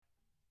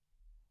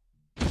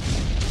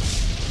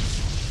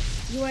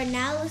You are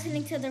now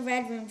listening to The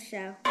Red Room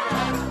Show.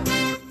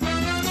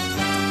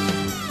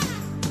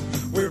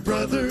 We're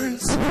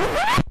brothers.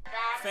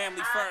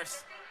 Family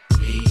first.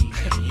 Me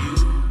and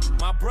you.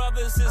 My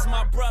brothers is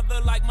my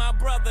brother like my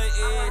brother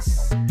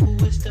is. Who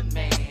is the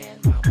man,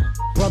 mama?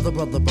 Brother,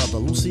 brother, brother.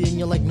 Lucy and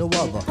you like no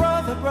other.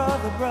 Brother,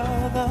 brother,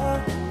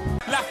 brother.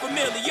 La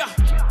Familia.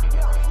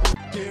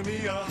 Give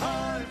me a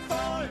high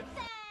five.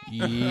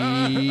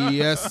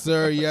 Yes,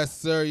 sir. Yes,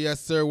 sir. Yes,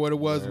 sir. What it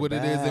was, what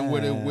it is, and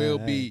what it will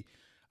be.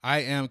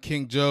 I am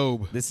King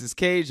Jobe. This is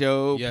King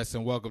Jobe. Yes,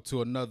 and welcome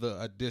to another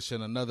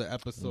edition, another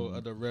episode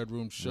of the Red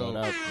Room Show.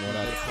 What up?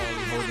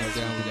 Holding us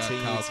down. We got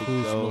Kyle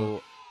Kuzma.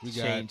 We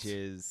got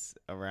changes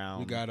around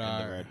we got in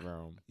our, the Red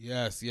Room.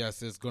 Yes.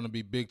 It's going to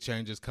be big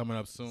changes coming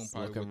up soon, It's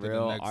probably looking within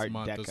real the next Art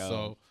month Deco.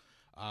 or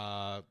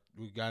so.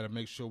 We got to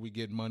make sure we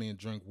get money and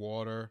drink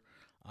water.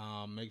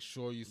 Make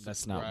sure you subscribe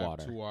That's not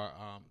water. to our.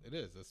 It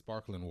is. It's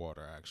sparkling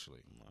water, actually.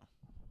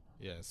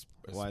 Yes.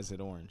 Why is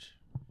it orange?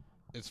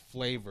 It's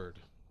flavored.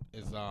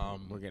 It's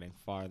We're getting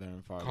farther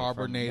and farther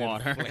carbonated from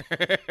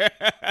water.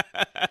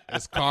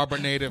 It's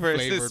carbonated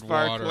Versus flavored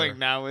sparkling, water.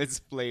 now it's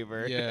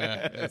flavored.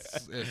 Yeah,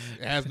 it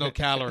has no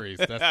calories.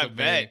 That's I the main.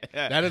 bet.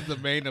 That is the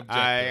main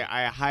objective.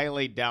 I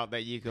highly doubt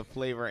that you could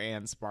flavor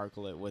and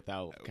sparkle it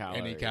without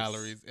calories. Any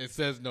calories? It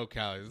says no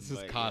calories. This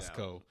is But,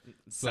 Costco.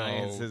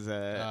 Science so, is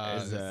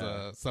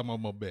a some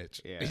of a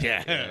bitch. yeah.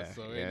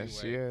 So yeah, anyway.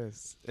 she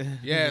is.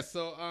 Yeah.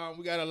 So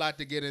we got a lot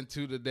to get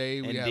into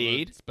today. We have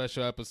Indeed. a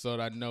special episode.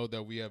 I know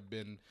that we have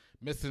been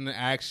missing the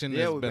action. Yeah,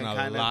 There's we've been been a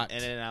kind of lot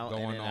in and out,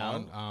 going in and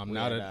on. out. We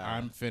Now had, that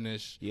I'm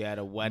finished, You had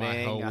a wedding,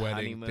 my whole a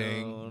wedding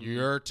honeymoon. thing.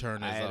 Your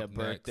turn is I had up a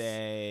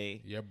birthday.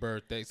 next. Your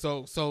birthday.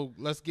 So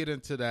let's get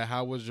into that.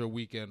 How was your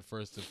weekend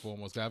first and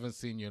foremost? I haven't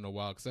seen you in a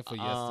while, except for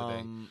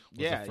yesterday. Was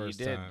Yeah, the first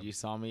you did. time. You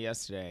saw me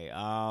yesterday.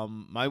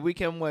 My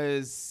weekend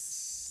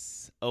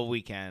was a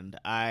weekend.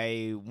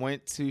 I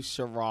went to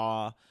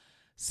Cheraw,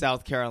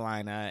 South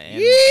Carolina,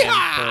 and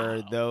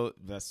for though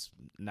that's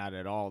not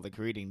at all the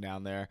greeting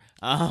down there.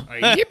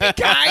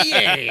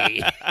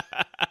 Yippee-ki-yay!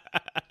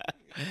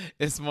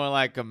 It's more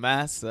like a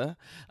massa.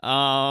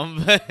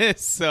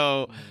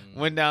 So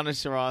went down to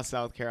Cheraw,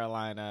 South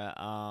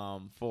Carolina,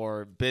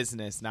 for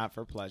business, not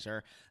for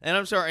pleasure. And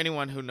I'm sure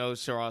anyone who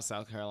knows Cheraw,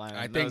 South Carolina,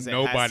 I knows think it has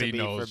nobody to be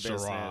knows for Cheraw,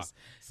 business,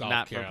 South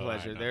not Carolina. for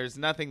pleasure. There's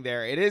nothing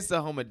there. It is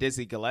the home of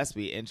Dizzy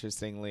Gillespie,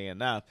 interestingly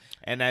enough.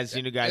 And as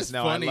you guys It's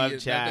know, funny, I love not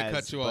jazz. to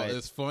cut you off. but-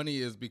 It's funny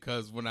is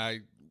because when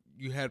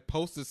you had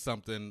posted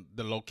something,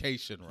 the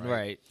location, right?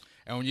 Right.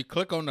 And when you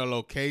click on the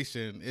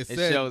location, it It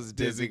says shows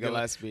Dizzy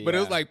Gillespie, But it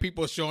was yeah. like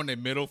people showing their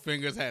middle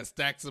fingers, had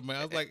stacks of money.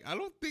 I was like, I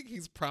don't think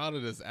he's proud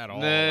of this at all.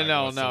 No, like,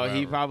 no, he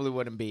whatsoever. probably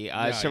wouldn't be.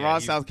 Yeah, Cheraw,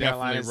 he's South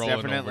Carolina is definitely rolling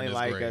over definitely in his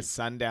like a grave.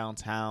 sundown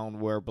town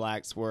where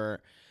blacks were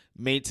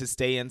made to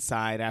stay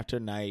inside after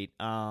night.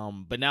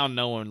 But now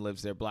no one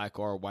lives there, black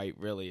or white,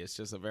 really. It's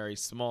just a very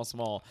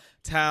small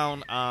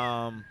town.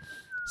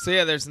 So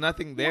yeah, there's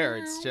nothing there.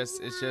 It's just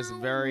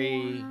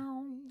very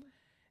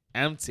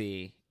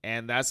empty.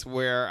 And that's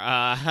where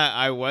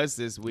I was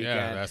this weekend.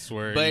 Yeah, that's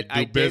where But you do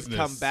I business. did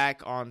come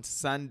back on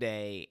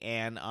Sunday,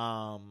 and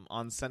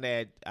on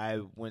Sunday I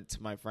went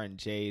to my friend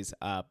Jay's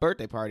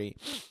birthday party.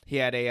 He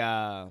had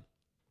a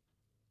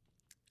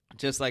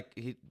just like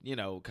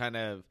kind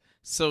of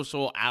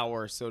social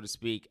hour, so to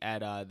speak,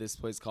 at this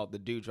place called the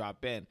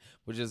Dewdrop Inn,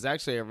 which is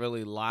actually a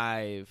really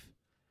live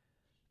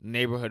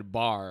neighborhood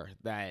bar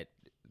that,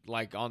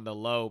 like, on the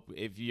low,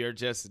 if you're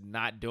just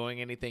not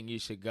doing anything, you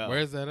should go.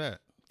 Where's that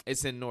at?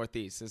 It's in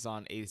Northeast. It's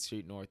on 8th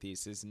Street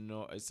Northeast. It's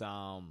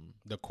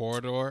The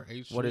corridor,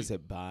 8th Street? What is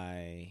it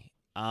by?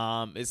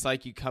 It's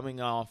like you coming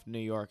off New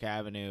York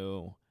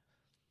Avenue.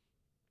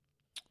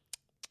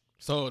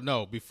 So,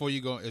 no, before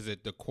you go, is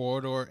it the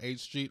corridor, 8th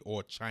Street,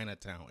 or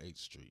Chinatown, 8th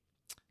Street?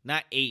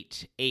 Not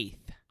 8th.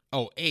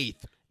 Oh,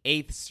 8th.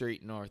 8th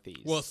Street Northeast.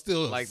 Well,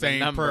 still like same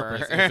the number.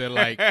 purpose. Is it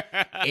like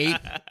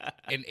 8th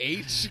and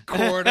H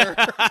corridor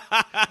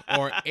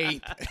or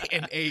 8th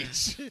and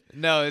H?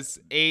 No, it's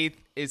 8th.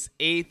 It's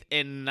 8th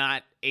and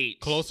not H.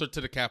 Closer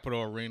to the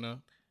Capitol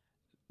Arena?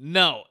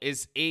 No,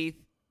 it's 8th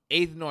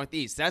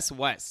Northeast. That's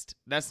west.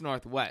 That's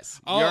northwest.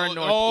 Oh, You're in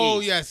Northeast. oh,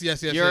 yes.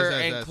 You're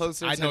yes, in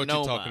closer I to know what Noma.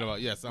 you're talking about.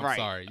 Yes, I'm Right.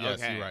 sorry.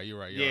 Yes, Okay. you're right. You're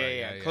right.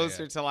 Yeah.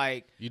 Closer to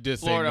like you did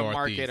Florida say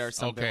Northeast. Market or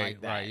something okay,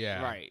 like that. Right,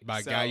 yeah. Right.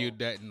 By So,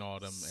 Gallaudet and all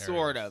them areas.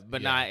 Sort of,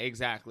 but Yeah. not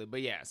exactly.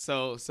 But yeah,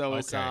 so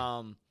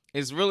Okay.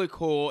 it's really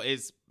cool. It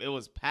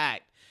was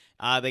packed.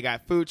 They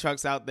got food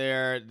trucks out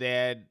there. They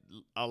had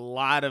a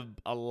lot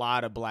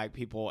of black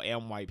people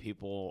and white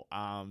people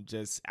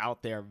just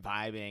out there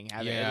vibing.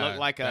 It looked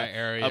like that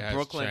area a has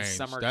Brooklyn changed.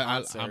 summer That-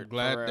 concert. I'm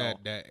glad for real.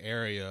 that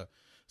area,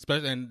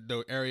 especially and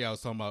the area I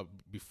was talking about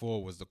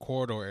before was the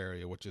corridor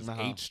area, which is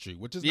 8th Street,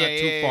 which is not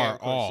too far of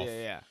course. off.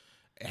 Yeah.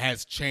 It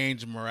has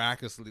changed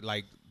miraculously.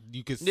 Like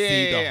you could Yeah,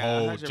 see the yeah,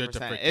 whole 100%.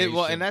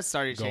 gentrification. And that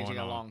started changing going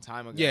a on. long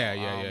time ago.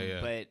 Yeah.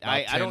 But About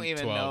I 10, don't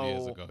even 12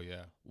 years know ago,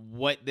 yeah.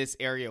 what this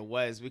area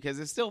was, because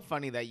it's still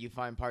funny that you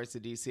find parts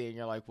of DC and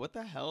you're like, what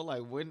the hell?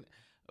 Like, when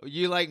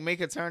you like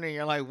make a turn and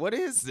you're like, what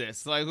is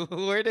this? Like,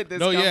 where did this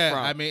No, come yeah. from?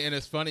 I mean, and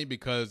it's funny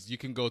because you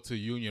can go to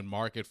Union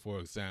Market, for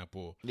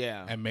example,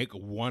 and make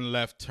one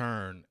left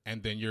turn,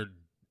 and then you're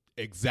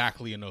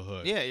exactly in the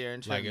hood. Yeah, you're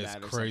in like it's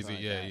Trinidad or crazy. something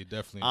like Yeah, that. you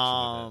definitely.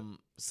 In Trinidad.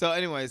 So,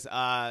 anyways,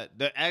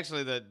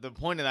 the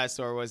point of that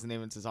story wasn't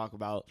even to talk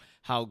about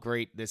how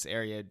great this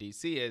area of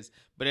DC is,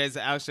 but it's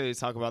actually to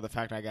talk about the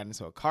fact I got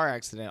into a car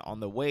accident on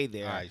the way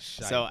there.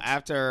 So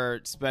after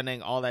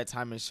spending all that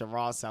time in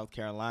Charlotte, South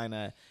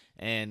Carolina,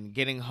 and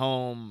getting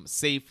home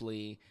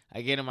safely,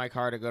 I get in my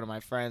car to go to my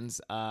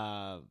friend's,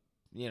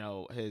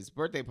 his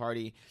birthday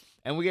party.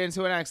 And we get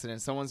into an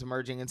accident. Someone's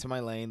merging into my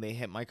lane. They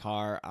hit my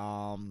car.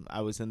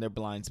 I was in their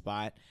blind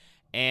spot.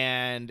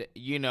 And,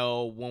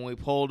 when we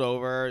pulled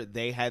over,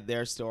 they had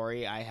their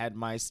story. I had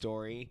my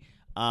story.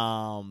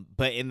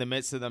 But in the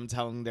midst of them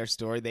telling their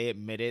story, they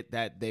admitted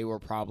that they were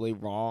probably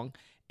wrong.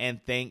 And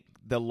thank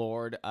the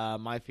Lord,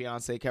 my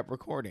fiance kept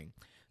recording.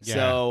 Yeah,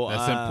 so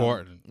that's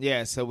important.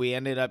 Yeah, so we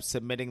ended up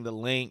submitting the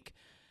link.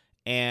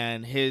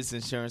 And his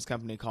insurance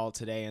company called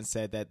today and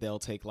said that they'll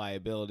take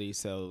liability,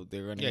 so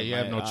they're going to. Yeah, get you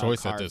have no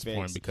choice at this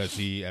point because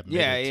he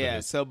admitted.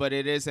 Yeah. So, but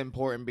it is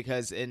important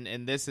because, and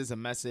this is a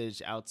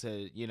message out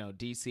to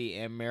DC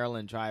and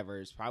Maryland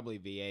drivers, probably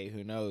VA,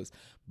 who knows.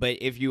 But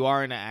if you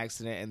are in an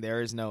accident and there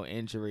is no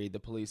injury, the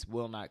police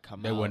will not come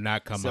out. They will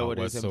not come out. So it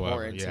is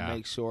whatsoever. important to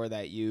make sure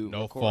that you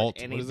no record fault.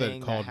 anything. What is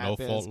it called? That No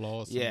happens. fault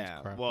law.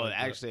 Yeah. Well, like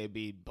actually, it'd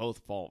be both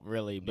fault,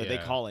 really, but they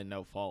Yeah. call it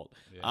no fault.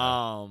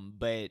 Yeah.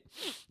 But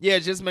yeah,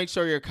 just make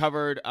sure you're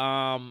covered.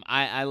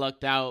 I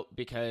lucked out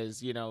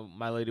because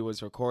my lady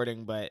was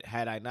recording, but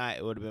had I not,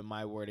 it would have been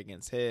my word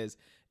against his,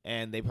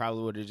 and they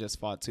probably would have just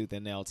fought tooth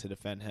and nail to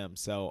defend him.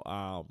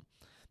 So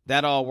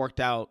that all worked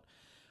out.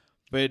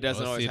 But it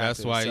doesn't always have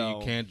that's to. why So,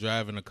 you can't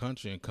drive in the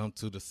country and come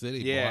to the city.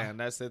 yeah, boy. and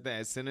that's the thing.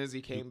 As soon as he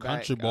came back,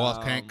 Country boys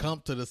can't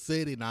come to the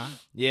city now.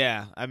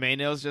 Yeah, I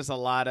mean, it was just a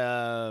lot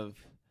of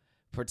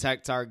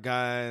protect our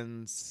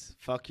guns,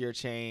 fuck your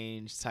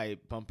change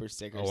type bumper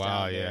stickers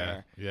down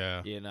there.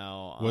 Yeah. Did you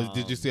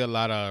um, see a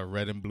lot of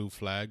red and blue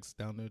flags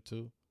down there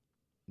too?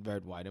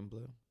 red, white, and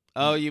blue?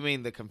 Oh, you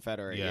mean the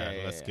Confederate? Yeah,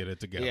 let's get it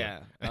together.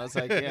 Yeah, I was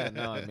like,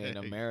 I mean,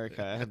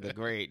 America, the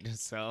great.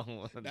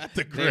 So Not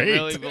the they great.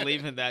 really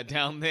believe in that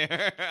down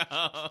there.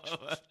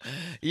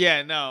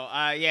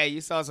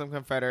 You saw some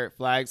Confederate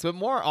flags, but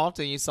more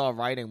often you saw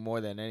writing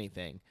more than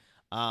anything.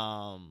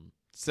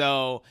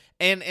 So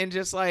and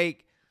just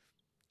like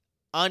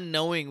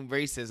unknowing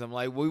racism.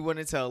 Like we went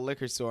into a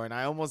liquor store and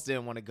I almost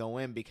didn't want to go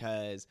in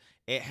because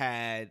it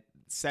had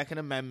Second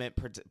Amendment,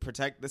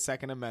 protect the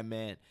Second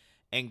Amendment,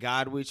 and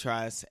God We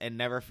Trust, and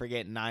never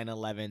forget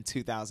 9/11,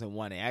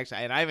 2001. Actually,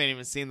 and I haven't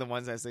even seen the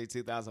ones that say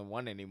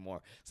 2001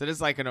 anymore. So this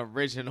is like an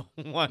original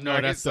one. No,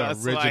 right? that's so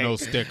the original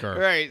sticker.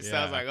 Right. So I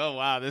Yeah. was like, oh,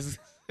 wow, this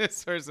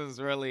person's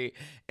really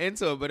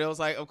into it. But it was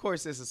like, of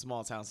course, it's a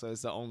small town, so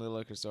it's the only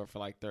liquor store for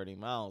like 30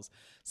 miles.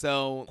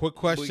 So Quick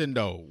question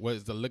though,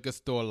 was the liquor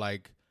store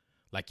like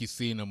you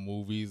see in the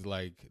movies,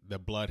 like the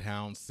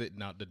bloodhound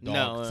sitting out the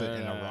dog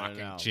sitting in a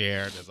rocking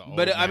chair? There's an old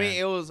I mean, man.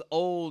 it was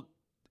old.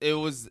 It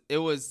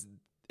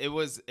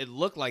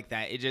looked like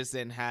that. It just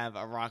didn't have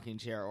a rocking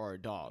chair or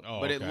a dog,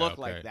 but it looked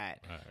like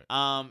that.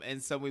 All right.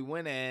 And so we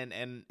went in,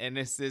 and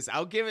it's this.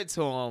 I'll give it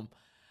to him.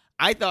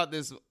 I thought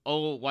this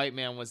old white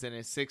man was in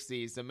his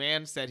 60s. The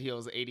man said he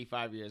was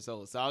 85 years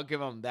old, so I'll give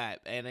him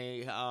that. And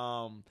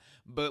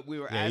but we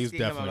were he's asking him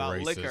definitely about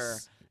racist. liquor,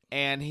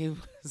 and he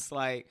was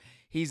like,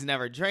 he's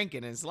never drank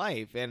in his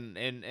life, and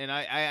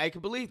I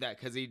could believe that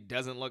because he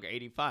doesn't look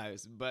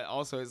 85. But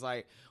also, it's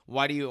like,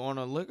 why do you own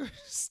a liquor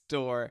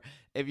store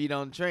if you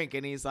don't drink?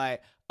 And he's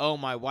like, oh,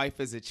 my wife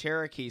is a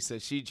Cherokee, so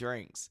she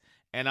drinks.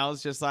 And I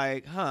was just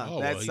like, huh, Oh, well,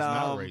 that's he's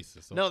not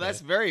racist. No, Okay.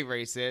 that's very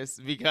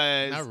racist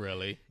because Not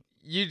really.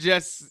 you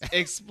just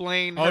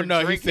explained Oh her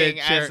no, he said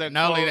drinking as a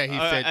not only that he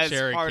said as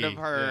Cherokee. part of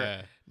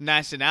her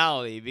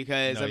nationality,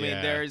 because No, I mean,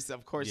 yeah. there's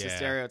of course the Yeah.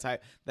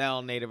 stereotype that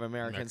all Native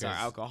Americans are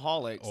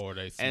alcoholics, or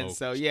they smoke and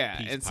so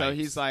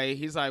peace so pipes.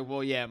 he's like,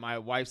 well, yeah, my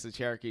wife's a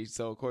Cherokee,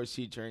 so of course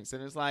she drinks,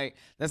 and it's like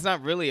that's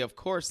not really, of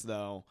course,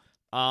 though.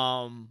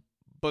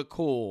 But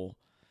cool.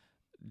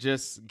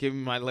 Just give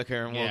me my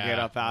liquor and we'll get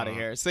up out of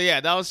here. So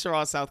yeah, that was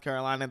Charlotte, South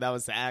Carolina. That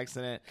was the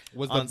accident.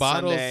 Was the on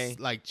bottles Sunday.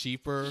 like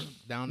cheaper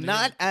down there?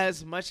 Not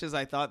as much as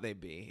I thought they'd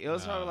be. It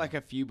was probably No. like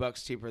a few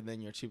bucks cheaper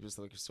than your cheapest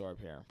liquor store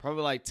up here.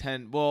 Probably like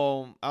 10.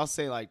 Well, I'll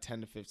say like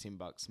 10 to 15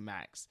 bucks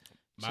max.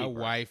 My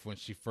wife, when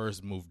she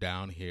first moved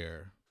down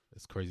here,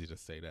 it's crazy to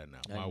say that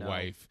now. I My know.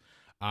 wife,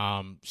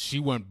 she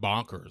went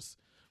bonkers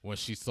when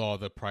she saw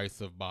the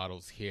price of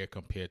bottles here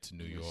compared to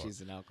New York.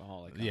 She's an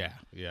alcoholic. huh?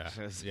 Yeah.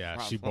 That's Yeah.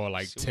 the She problem. bought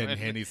like She 10 went-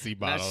 Hennessy Now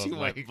bottles. she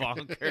like, went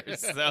bonkers.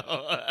 So.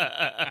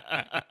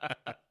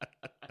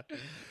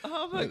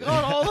 Oh my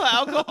god! All the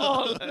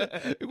alcohol.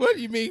 What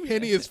do you mean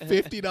Henny is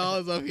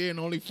 $50 up here and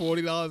only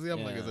 $40 here?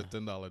 I'm like, Yeah. it's a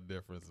 $10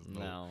 difference. It's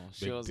No,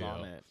 she big was deal.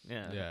 on it.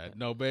 Yeah. Yeah,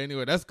 no, but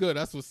anyway, that's good.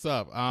 That's what's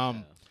up.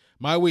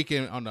 My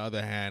weekend, on the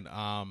other hand,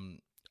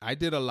 I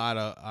did a lot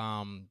of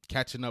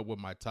catching up with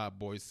my Top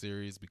Boy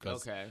series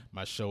because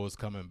my show is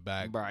coming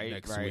back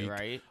next week.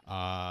 Right.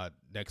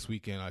 Next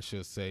weekend, I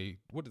should say.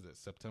 What is it?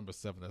 September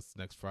 7th. That's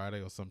next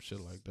Friday or some shit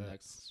like that.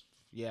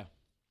 Yeah.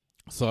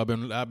 So I've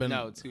been.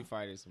 No, 2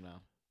 Fridays from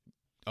now.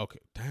 Okay.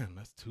 Damn,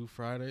 that's 2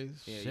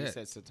 Fridays. Yeah, shit. You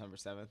said September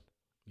 7th.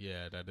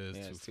 Yeah, that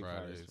is 2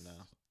 Fridays from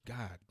now.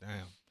 God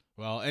damn.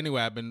 Well,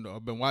 anyway, I've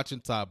been watching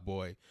Top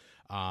Boy.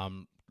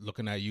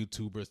 Looking at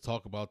YouTubers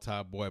talk about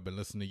Top Boy. I've been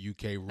listening to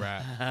UK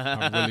rap.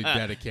 I'm really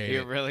dedicated.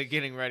 You're really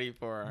getting ready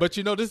for. But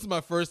this is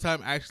my first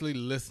time actually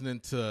listening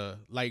to,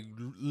 like,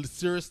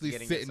 seriously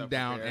sitting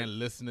down and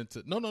listening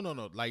to. No,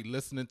 like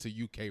listening to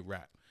UK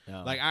rap.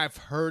 Oh. Like I've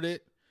heard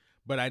it,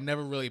 but I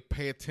never really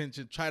try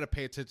to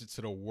pay attention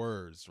to the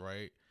words,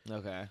 right?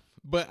 Okay.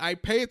 But I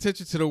pay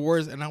attention to the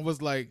words, and I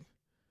was like,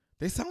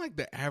 they sound like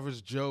the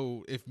average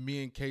Joe if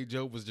me and King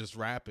Jobe was just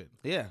rapping.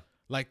 Yeah.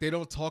 Like, they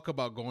don't talk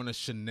about going to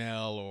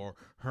Chanel or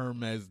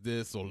Hermes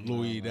this or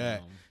Louis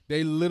that.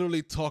 They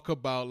literally talk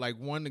about, like,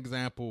 one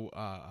example,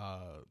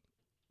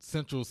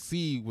 Central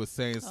C was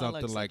saying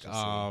something like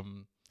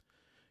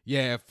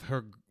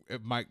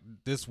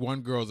this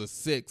one girl's a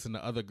 6 and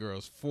the other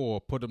girl's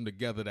 4, put them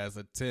together, that's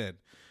a 10.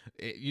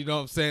 You know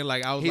what I'm saying?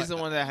 Like, he's the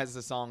one that has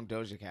the song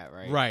Doja Cat,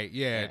 right? Right,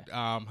 yeah.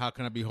 How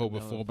can I be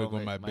homophobic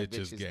when my bitch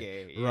is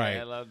gay? Right.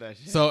 Yeah, I love that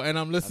shit. So, and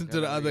I'm listening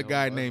to the other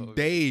guy named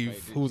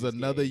Dave, who's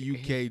another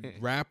UK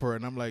rapper,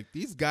 and I'm like,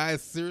 these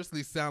guys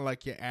seriously sound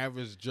like your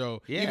average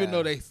Joe. Yeah. Even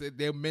though they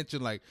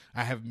mention, like,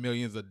 I have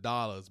millions of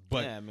dollars,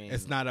 but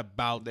it's not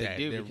about that.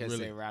 They do because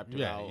they rapped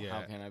about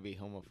how can I be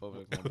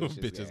homophobic when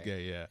bitch is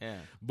gay. Yeah.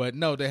 But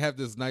no, they have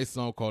this nice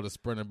song called The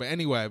Sprinter. But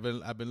anyway,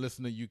 I've been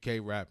listening to UK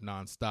rap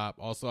nonstop.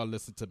 Also, I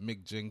listened to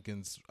Mick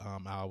Jenkins'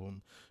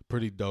 album,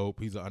 pretty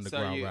dope. He's an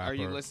underground rapper. Are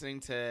you listening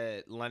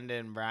to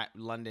London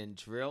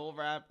drill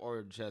rap,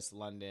 or just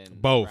London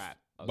both? Rap?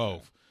 Okay.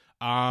 Both.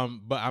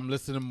 But I'm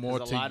listening more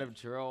to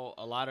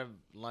a lot of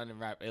London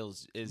rap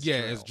is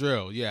drill. It's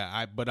drill.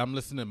 Yeah, but I'm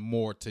listening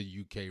more to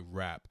UK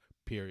rap.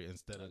 Period,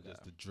 instead of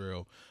just the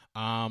drill.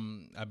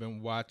 I've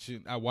been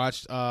watching. I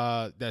watched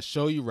that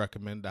show you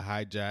recommend, the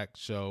Hijack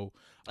show.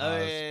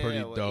 It's pretty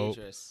dope.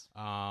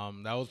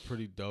 That was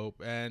pretty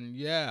dope. And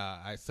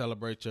I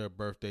celebrate your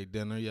birthday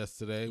dinner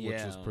yesterday,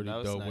 which was pretty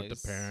dope with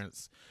the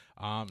parents.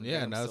 I'm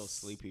so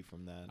sleepy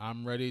from that.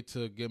 I'm ready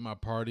to get my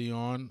party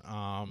on.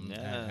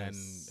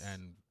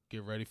 And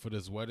get ready for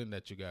this wedding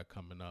that you got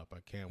coming up. I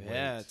can't wait.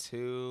 Yeah,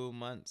 2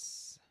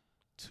 months.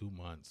 2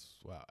 months.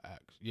 Wow.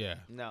 Yeah.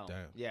 No.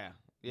 Damn.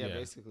 Yeah,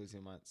 basically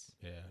 2 months.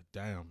 Yeah,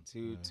 damn.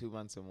 2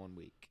 months and 1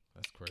 week.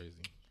 That's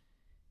crazy.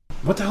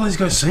 What the hell are these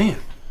guys saying?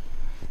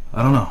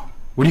 I don't know.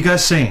 What are you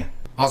guys saying?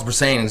 All we're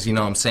saying is, you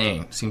know what I'm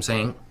saying. See what I'm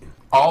saying?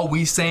 All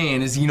we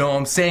saying is, you know what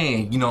I'm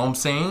saying. You know what I'm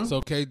saying?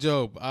 So, King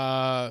Jobe,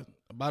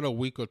 about a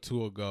week or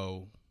two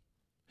ago,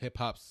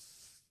 hip-hop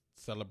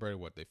celebrated,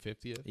 their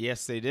 50th?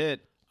 Yes, they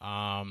did. They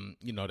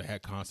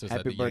had concerts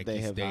at the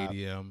Yankee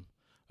Stadium.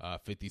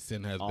 50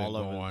 Cent has been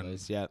going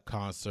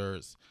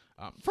concerts.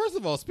 First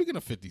of all, speaking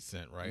of 50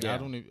 Cent, right?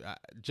 Yeah.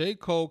 J.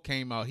 Cole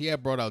came out. He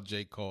had brought out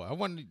J. Cole. I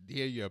wanted to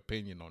hear your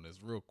opinion on this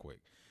real quick.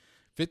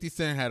 50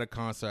 Cent had a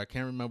concert. I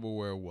can't remember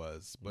where it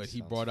was, but he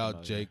brought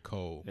out J.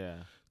 Cole. Yeah.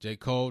 J.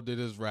 Cole did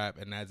his rap,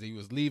 and as he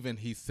was leaving,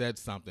 he said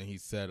something. He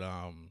said,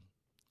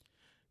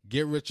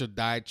 "Get Rich or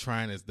Die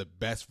Trying is the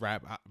best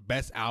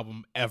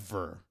album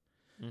ever.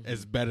 Mm-hmm.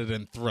 It's better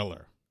than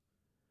Thriller."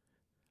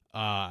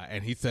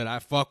 And he said, "I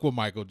fuck with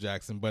Michael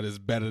Jackson, but it's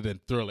better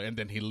than Thriller." And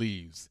then he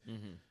leaves.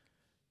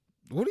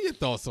 Mm-hmm. What are your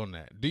thoughts on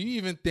that? Do you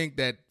even think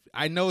that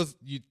I know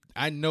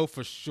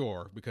for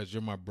sure, because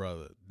you're my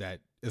brother,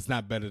 that it's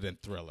not better than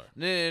Thriller?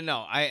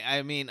 No.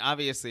 I mean,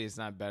 obviously, it's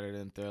not better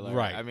than Thriller.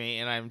 Right. I mean,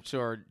 and I'm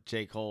sure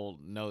J. Cole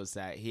knows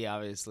that. He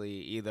obviously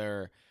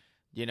either,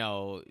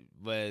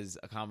 was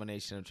a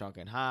combination of drunk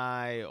and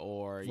high,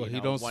 or he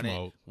don't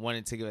smoke.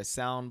 Wanted to give a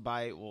sound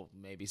bite. Well,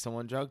 maybe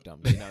someone drugged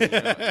him.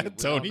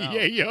 Tony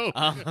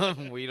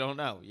Yayo. We don't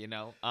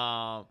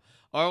know.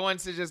 Or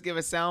wants to just give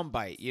a sound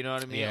bite, you know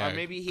what I mean? Yeah, or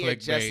maybe he had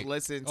just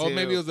listened to... Or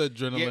maybe it was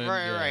adrenaline.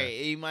 Right.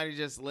 He might have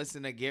just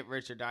listened to Get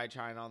Rich or Die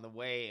Trying on the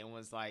way and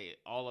was like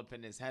all up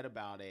in his head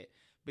about it.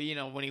 But,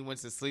 when he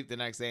went to sleep the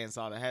next day and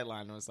saw the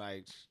headline, it was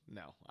like,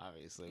 no,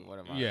 obviously, what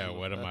am I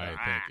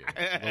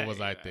thinking? What was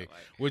I thinking?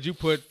 Would you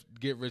put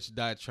Get Rich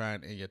Die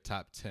Trying in your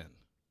top 10?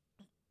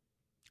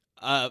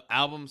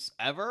 Albums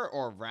ever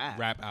or rap?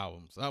 Rap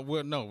albums.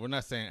 We're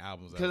not saying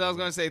albums. Because I was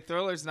going to say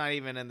Thriller's not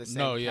even in the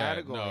same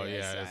category.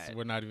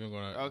 We're not even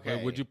going to.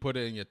 Okay. Would you put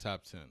it in your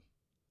top 10?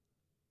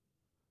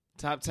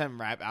 Top 10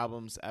 rap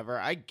albums ever?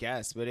 I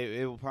guess, but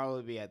it will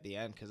probably be at the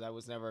end because I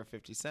was never a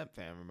 50 Cent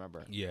fan,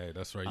 remember? Yeah,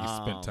 that's right. You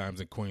spent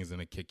times in Queens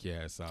and it kick your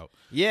ass out.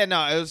 Yeah,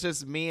 no, it was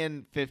just me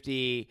and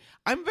 50.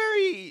 I'm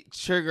very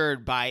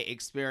triggered by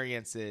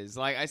experiences.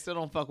 Like, I still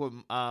don't fuck with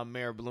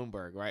Mayor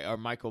Bloomberg, right? Or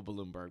Michael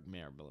Bloomberg,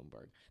 Mayor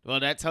Bloomberg. Well,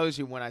 that tells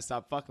you when I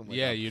stopped fucking with him.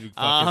 Yeah, you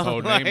fuck his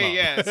whole name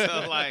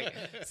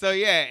up.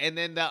 Yeah, and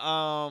then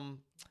the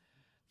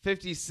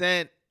 50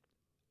 Cent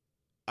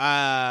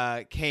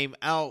came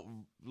out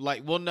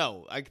like, well,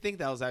 no, I think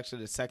that was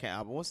actually the second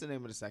album. What's the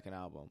name of the second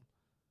album?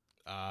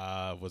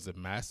 Was it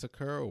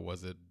Massacre or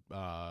was it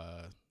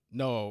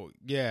no,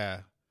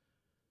 yeah.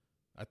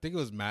 I think it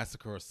was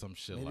Massacre or some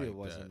shit Maybe like it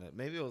wasn't. that.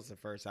 Maybe it was the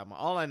first album.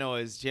 All I know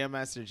is Jam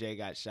Master Jay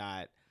got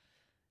shot.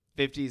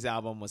 50's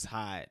album was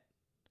hot,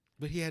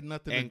 But he had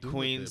nothing and to do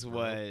Queens with it,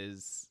 bro.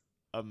 was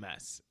a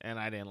mess, and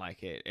I didn't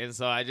like it. And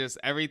so I just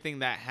everything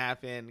that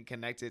happened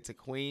connected to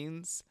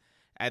Queens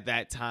at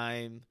that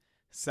time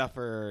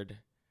suffered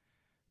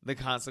the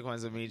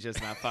consequence of me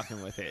just not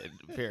fucking with it.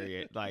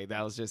 Period. Like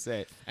that was just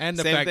it. And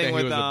the Same fact that thing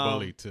he with, was a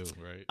bully too,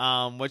 right?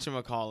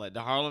 Whatchamacallit,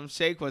 the Harlem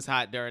Shake was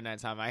hot during that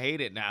time. I hate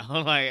it now.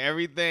 Like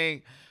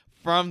everything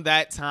from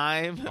that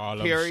time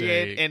Harlem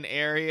period Shake. and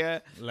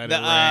area. Let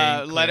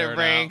It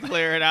rain, out.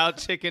 clear it out.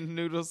 Chicken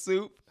noodle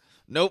soup.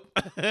 Nope,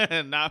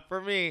 not for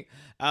me.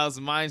 I was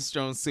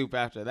minestrone soup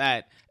after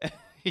that.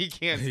 You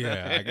can't.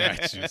 Yeah, I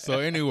got you. So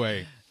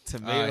anyway,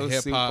 tomato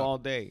soup hip-hop all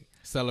day.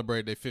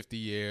 celebrated their 50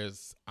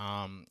 years,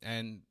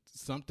 and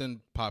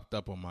something popped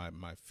up on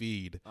my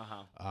feed,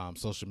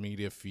 social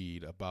media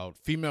feed about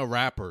female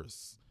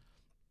rappers,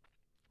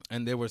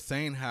 and they were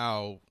saying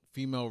how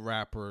female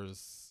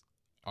rappers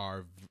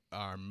are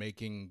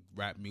making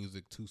rap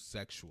music too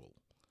sexual,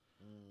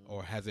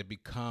 or has it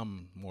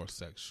become more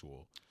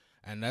sexual?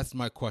 And that's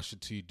my question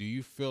to you. Do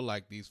you feel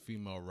like these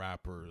female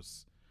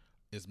rappers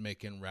is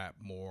making rap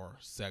more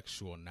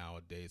sexual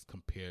nowadays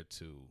compared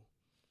to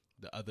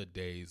the other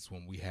days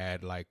when we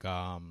had like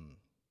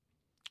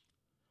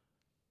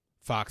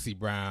Foxy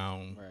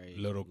Brown, Right.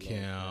 Little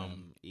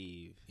Kim,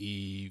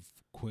 Eve.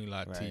 Queen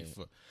Latifah?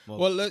 Right.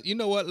 Well, you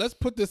know what? Let's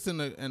put this in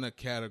a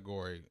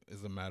category.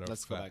 As a matter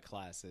Let's of go fact, by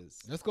classes.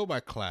 let's go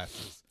by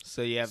classes.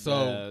 So you have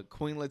the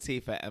Queen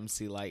Latifah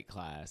MC Light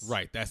class.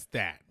 Right, that's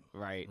that.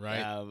 Right.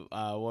 Right.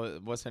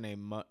 What's her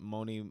name?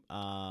 Moni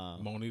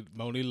Love.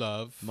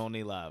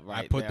 Moni Love.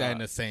 Right. I put that in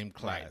the same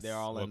class. Right. They're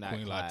all in with that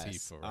Queen class.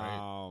 Latifah,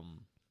 right?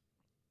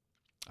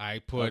 I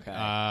put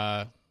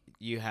okay.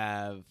 You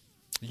have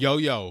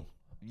Yo-Yo.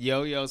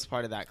 Yo-Yo's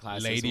part of that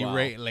class Lady as well.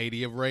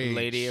 Lady of Rage.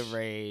 Lady of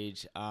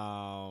Rage.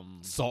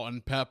 Salt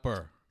and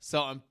Pepper.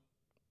 Salt and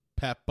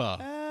Pepper.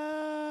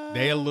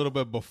 They a little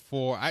bit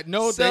before.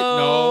 No.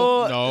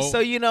 So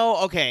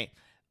okay.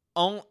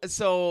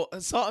 So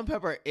Salt and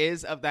Pepper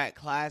is of that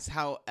class.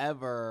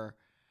 However,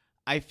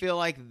 I feel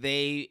like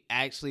they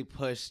actually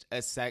pushed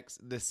the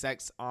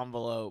sex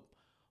envelope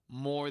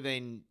more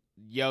than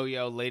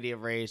Yo-Yo, Lady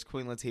of Rage,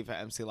 Queen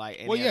Latifah, MC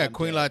Light. Well, yeah,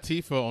 Queen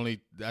Latifah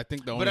only. I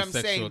think the only. But I'm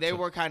saying they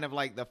were kind of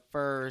like the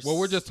first. Well,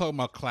 we're just talking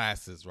about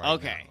classes right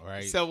okay. now,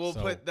 right? So we'll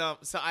put them.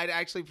 So I'd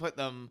actually put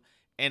them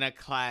in a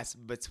class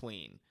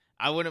between.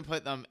 I wouldn't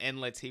put them in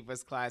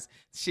Latifah's class.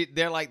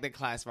 They're like the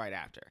class right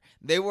after.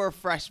 They were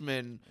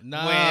freshmen when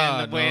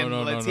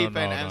Latifah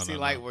and MC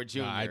Light were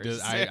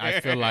juniors. I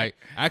feel like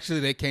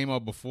actually they came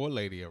up before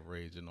Lady of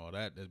Rage and all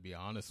that. To be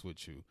honest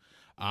with you,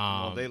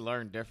 well, they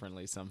learned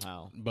differently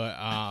somehow.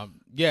 But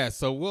yeah.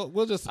 So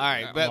we'll just all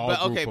right.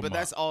 But okay. But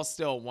that's all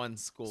still one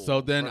school. So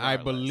then regardless.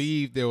 I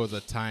believe there was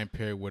a time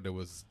period where there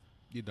was,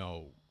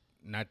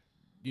 not.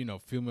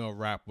 Female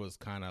rap was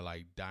kind of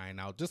like dying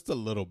out just a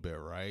little bit,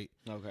 right?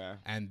 Okay.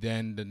 And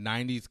then the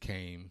 90s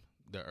came,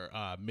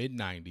 the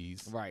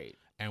mid-90s. Right.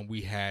 And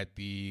we had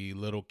the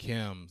Little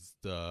Kims,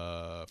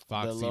 the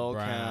Foxy Lil'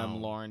 Brown.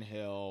 Kim, Lauryn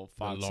Hill,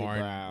 Foxy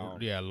Brown.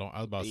 Yeah, I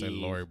was about to say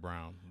Lori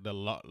Brown. The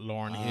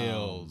Lauryn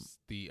Hills.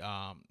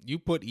 You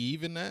put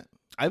Eve in that?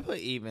 I put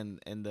Eve in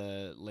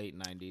the late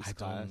 90s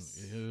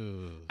class.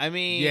 Ew. I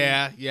mean.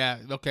 Yeah.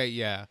 Okay,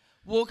 yeah.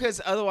 Well,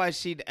 because otherwise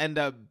she'd end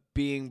up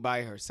being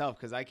by herself,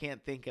 because I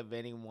can't think of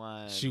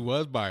anyone. She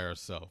was by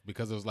herself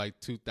because it was like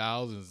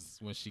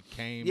 2000s when she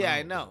came out.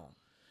 I know.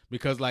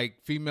 Because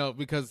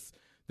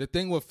the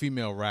thing with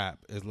female rap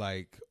is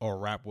like, or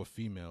rap with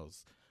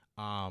females,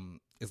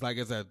 it's like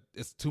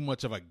it's too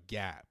much of a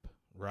gap,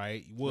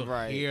 right?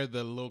 We'll hear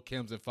the Lil'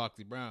 Kims and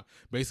Foxy Brown,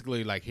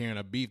 basically like hearing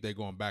a beef, they're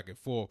going back and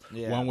forth.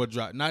 Yeah. One would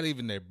drop, not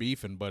even they're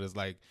beefing, but it's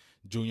like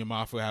Junior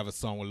Mafia would have a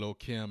song with Lil'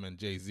 Kim and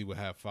Jay-Z would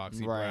have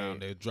Foxy Brown.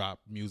 They drop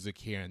music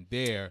here and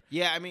there.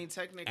 Yeah, I mean,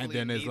 technically, and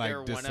then it's neither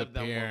like one of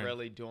them were disappearing.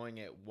 really doing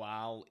it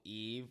while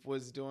Eve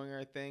was doing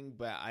her thing,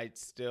 but I'd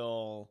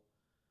still,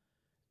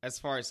 as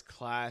far as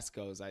class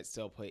goes, I'd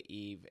still put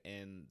Eve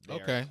in their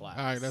class. All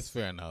right, that's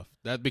fair enough.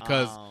 That's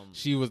because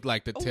she was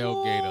like the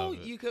tailgate of it.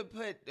 You could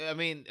put,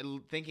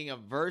 thinking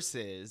of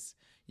verses,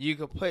 you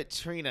could put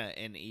Trina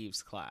in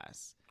Eve's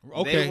class.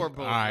 Okay. They were both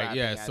all right. rapping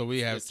Yeah. So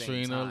we at have the same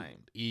Trina,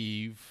 time.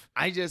 Eve.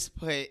 I just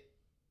put.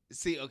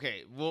 See,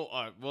 okay, we'll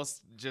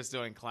just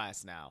doing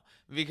class now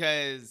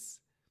because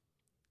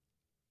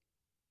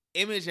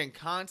image and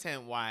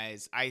content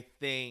wise, I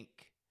think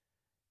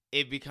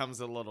it becomes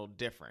a little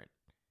different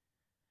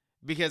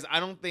because I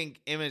don't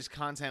think image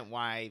content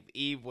wise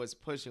Eve was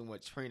pushing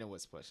what Trina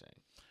was pushing.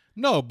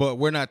 No, but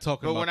we're not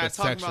talking But about we're not the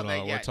talking sectional. about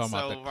that yet. We're talking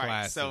about the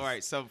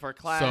classes. So for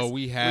class, So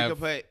we could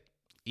put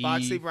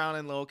Foxy Eve, Brown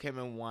and Lil' Kim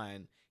in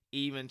one,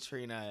 Eve and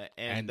Trina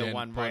and the then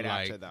one put right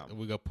like, after them.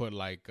 We could put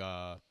like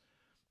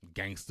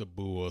Gangsta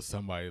Boo or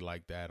somebody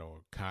like that,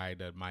 or Kai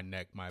that My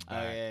Neck, My Back.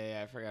 Oh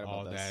yeah, I forgot about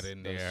all that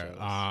in there.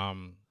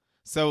 shows.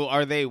 So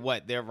are they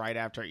what? They're right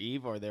after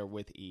Eve, or they're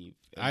with Eve?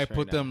 and I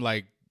put Trina? them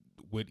like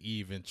with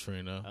Eve and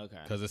Trina. Okay.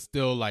 Because it's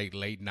still like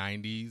late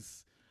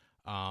 90s.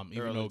 Even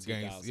Early though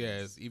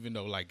 2000s. even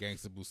though like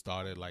Gangsta Boo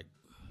started like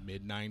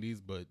mid 90s,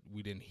 but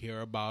we didn't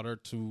hear about her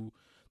till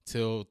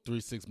 3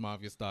 6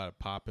 Mafia started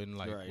popping,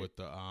 like Right. with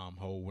the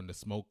whole When the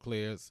Smoke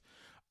Clears.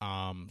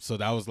 So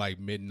that was like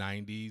mid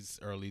 90s,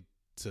 early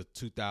to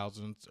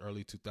 2000s,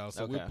 early 2000s.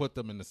 So we Okay. put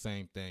them in the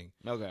same thing.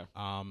 Okay.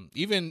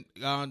 Even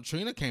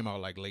Trina came out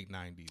like late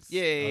 90s.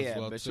 Yeah, as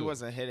well, but she too.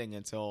 wasn't hitting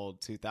until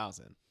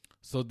 2000.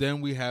 So then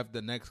we have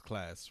the next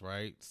class,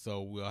 right?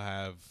 So we'll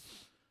have.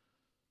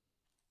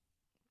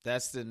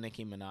 That's the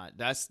Nicki Minaj.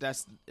 That's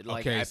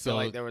like Okay, I so- feel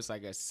like there was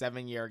like a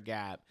 7-year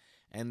gap,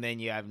 and then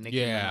you have Nicki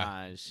Yeah.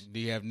 Minaj.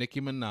 You have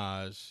Nicki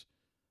Minaj,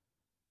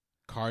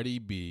 Cardi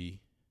B.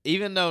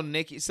 Even though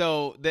Nicki,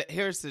 so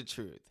here's the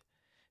truth: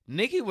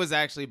 Nicki was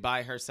actually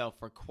by herself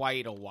for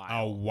quite a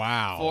while. Oh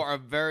wow! For a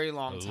very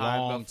long A time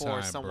long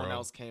before time, someone bro.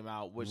 else came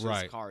out, which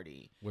Right. was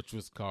Cardi. Which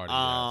was Cardi.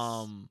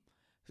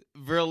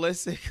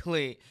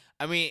 Realistically,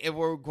 I mean, if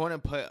we're going to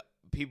put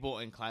people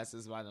in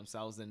classes by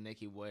themselves, then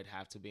Nicki would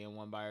have to be in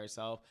one by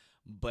herself.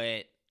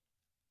 But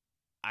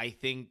I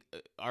think,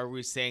 are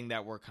we saying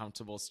that we're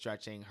comfortable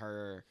stretching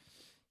her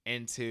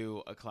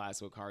into a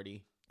class with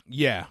Cardi?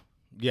 Yes.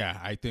 Yeah,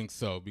 I think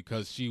so,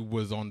 because she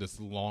was on this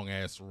long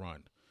ass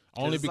run.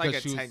 Only it's because like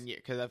a she was. 10 year.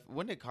 Because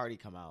when did Cardi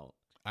come out?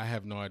 I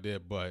have no idea,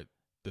 but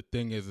the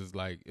thing is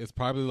like it's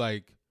probably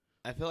like.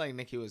 I feel like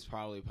Nicki was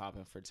probably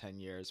popping for 10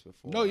 years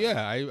before. No,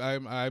 yeah,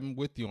 I'm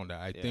with you on that.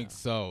 I Yeah. think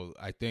so.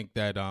 I think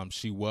that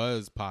she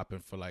was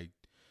popping for like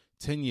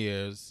 10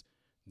 years,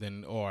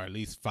 then or at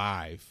least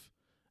 5,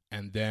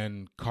 and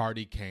then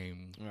Cardi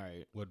came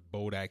Right. with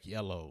Bodak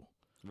Yellow,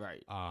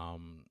 Right.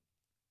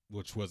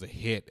 which was a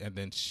hit, and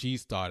then she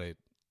started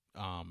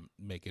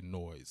making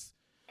noise.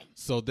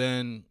 So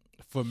then,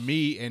 for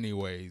me,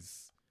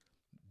 anyways,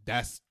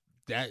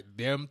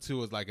 them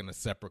two is like in a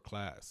separate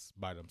class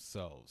by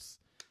themselves.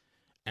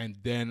 And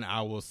then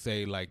I will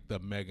say like the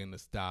Megan Thee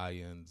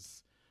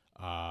Stallions,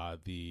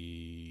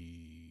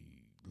 the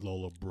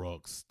Lola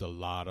Brooks, the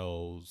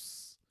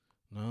Lottos.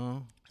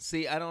 No,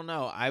 See, I don't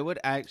know. I would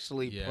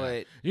actually yeah.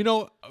 put. You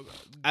know,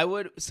 I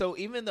would. So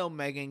even though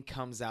Megan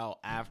comes out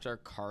after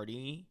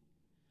Cardi,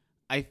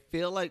 I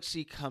feel like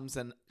she comes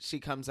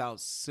out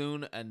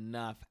soon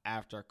enough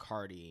after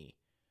Cardi,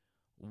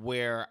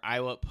 where I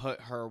would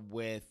put her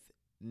with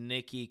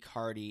Nicki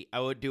Cardi.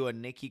 I would do a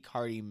Nicki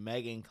Cardi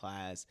Megan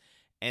class,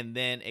 and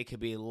then it could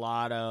be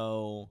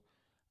Lotto.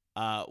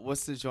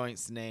 What's the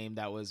joint's name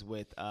that was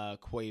with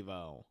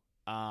Quavo?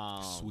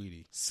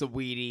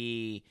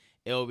 Sweetie.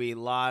 It'll be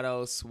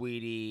Lotto,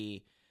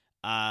 Sweetie,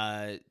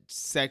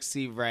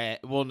 Sexy Red.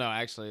 Well, no,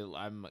 actually,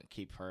 I'm gonna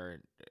keep her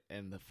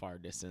in the far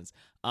distance.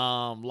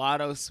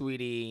 Lotto,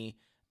 Sweetie.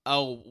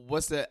 Oh,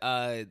 what's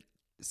the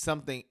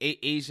something?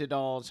 Asia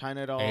Doll,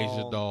 China Doll,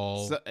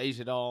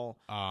 Asia Doll.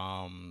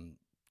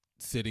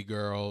 City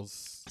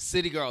Girls.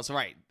 City Girls.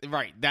 Right.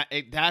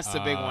 That's the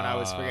big one I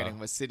was forgetting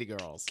was City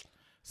Girls.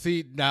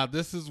 See, now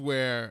this is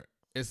where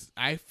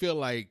I feel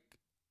like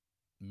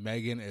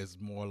Megan is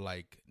more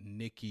like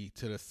Nicki,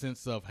 to the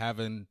sense of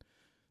having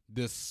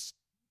this,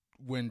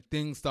 when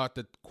things start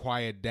to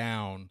quiet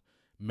down,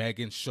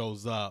 Megan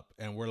shows up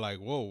and we're like,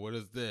 whoa, what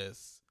is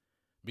this?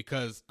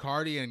 Because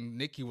Cardi and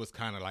Nicki was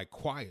kind of like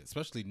quiet,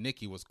 especially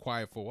Nicki was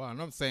quiet for a while. And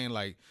I'm saying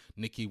like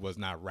Nicki was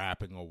not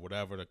rapping or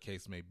whatever the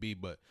case may be,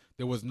 but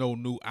there was no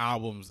new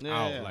albums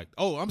out. Yeah. Like,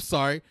 oh, I'm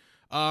sorry.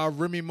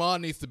 Remy Ma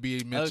needs to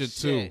be mentioned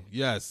too.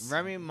 Yes.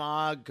 Remy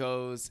Ma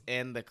goes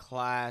in the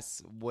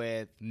class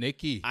with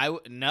Nicki. I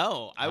would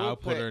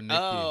put her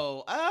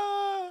Nicki.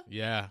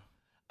 Yeah.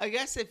 I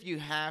guess if you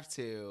have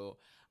to,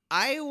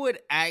 I would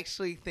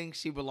actually think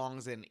she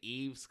belongs in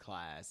Eve's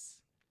class.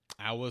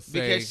 I would say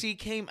Because she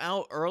came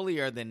out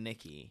earlier than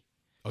Nicki.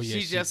 Oh yeah,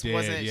 she just did.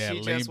 wasn't. Yeah,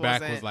 she Lean just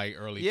Back wasn't, was like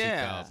early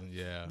yeah. 2000.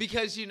 Yeah,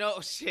 Because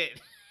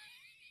shit.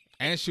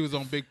 and she was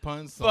on Big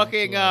Pun's song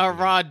Fucking too, I believe.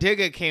 Raw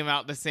Digga came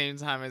out the same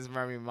time as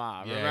Remy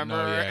Ma. Yeah, Remember?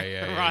 No,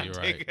 yeah, Raw you're Digga.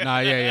 right. Nah,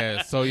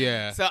 yeah. So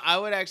yeah, So I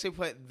would actually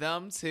put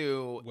them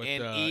two with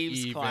in the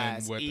Eve's Eve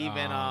class. and with Eve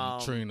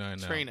and Trina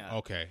and them. Trina.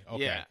 Okay.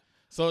 Yeah.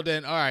 So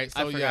then, all right.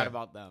 So I forgot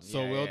about them.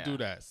 So Yeah, we'll yeah. do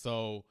that.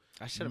 So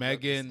I should have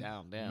wrote this Megan,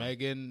 down. Damn.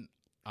 Megan,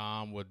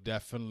 would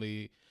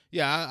definitely.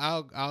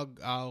 Yeah,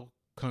 I'll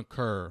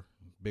concur.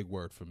 Big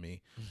word for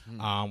me.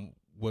 Mm-hmm.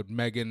 With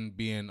Megan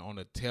being on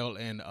the tail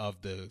end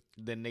of the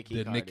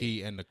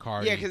Nicki and the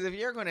Cardi. Yeah, because if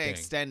you're going to thing.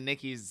 extend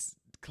Nicki's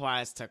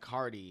class to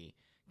Cardi,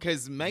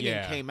 because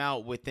Megan came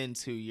out within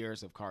 2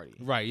 years of Cardi.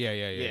 Right.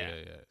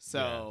 Yeah.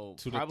 So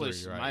Yeah. 2 to probably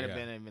 3, right, might have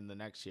been even the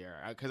next year.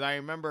 Because I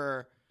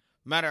remember,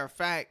 matter of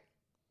fact,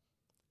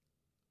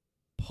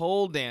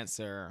 Pole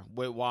Dancer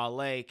with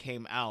Wale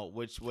came out,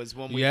 which was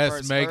when we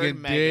first Megan heard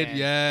Megan. did.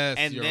 Yes,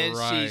 and you're then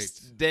right.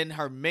 then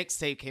her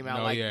mixtape came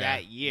out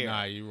that year.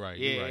 Nah, you're right.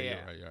 Yeah, You're right.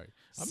 yeah. You're right.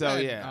 So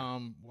yeah,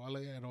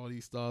 Wale had all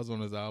these stars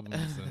on his albums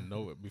and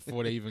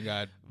before they even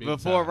got big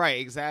before time. Right,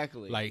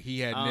 exactly. Like he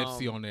had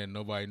Nipsey on there, and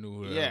nobody knew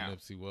who the yeah. hell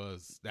Nipsey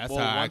was. That's Well,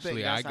 how one actually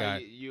thing, that's I how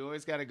got. You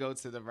always got to go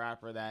to the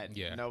rapper that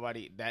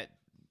that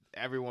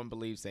everyone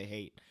believes they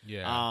hate.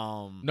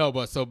 Yeah. No,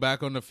 but so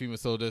back on the female.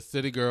 So there's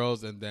City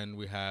Girls, and then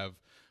we have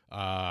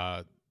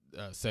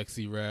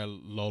Sexy Red,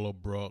 Lola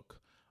Brooke.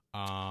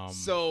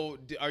 So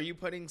are you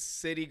putting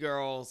City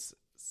Girls,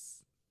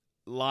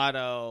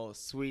 Lotto,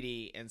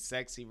 Sweetie, and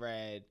Sexy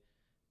Red,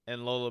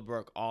 and Lola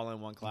Brooke all in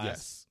one class?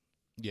 Yes.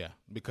 Yeah,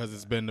 because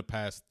it's been the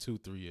past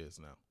 2-3 years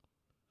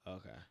now.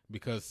 Okay.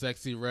 Because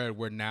Sexy Red,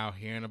 we're now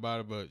hearing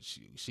about it, but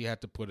she had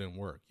to put in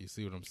work. You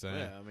see what I'm saying?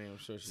 Yeah, I mean, I'm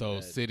sure she So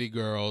did. City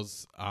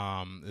Girls,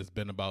 it's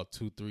been about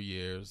 2-3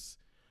 years.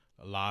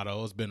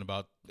 Lotto's been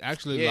about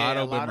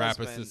Lotto been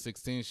rapping since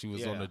 16. She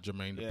was on the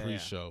Jermaine Dupri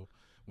show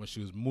when she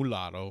was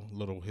Mulatto.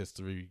 Little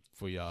history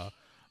for y'all.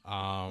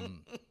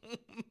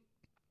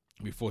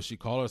 Before she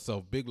called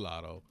herself Big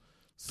Lotto.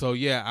 So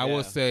yeah, I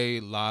would say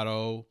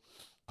Lotto,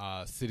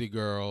 City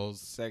Girls,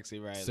 Sexy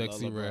Red,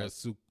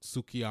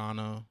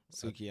 Sukiana,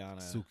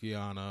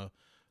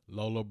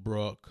 Lola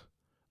Brooke,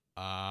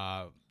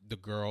 the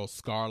girl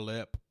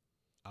Scarlett.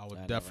 I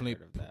would definitely,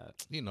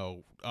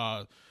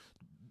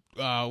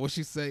 what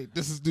she say?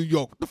 This is New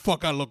York. What the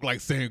fuck I look like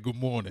saying good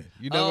morning?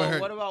 You never heard?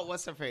 What about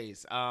what's her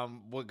face?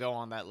 Would go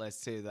on that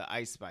list too. The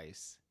Ice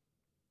Spice.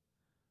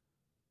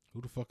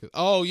 Who the fuck is?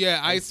 Oh yeah,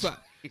 Ice Spice.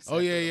 Oh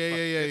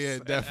yeah,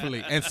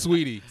 definitely. And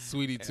Sweetie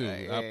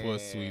too. I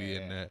put Sweetie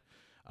in that.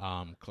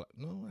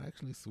 No,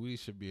 actually, Sweetie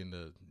should be in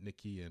the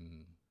Nicki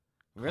and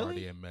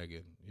Cardi and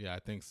Megan. Yeah, I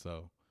think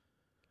so.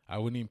 I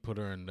wouldn't even put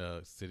her in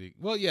the City.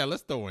 Well, yeah,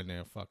 let's throw her in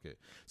there. Fuck it.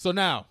 So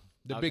now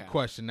the big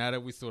question. Now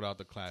that we sorted out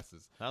the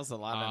classes, that was a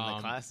lot in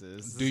the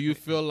classes. Do you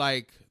feel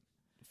like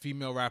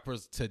female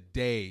rappers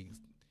today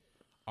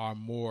are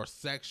more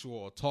sexual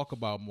or talk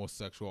about more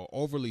sexual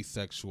or overly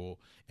sexual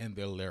in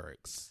their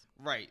lyrics?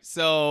 Right.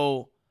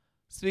 So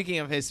speaking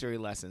of history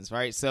lessons,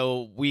 right?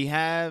 So we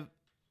have,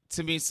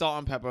 to me, Salt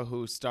and Pepper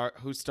who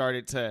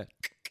started to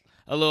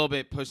a little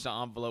bit push the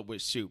envelope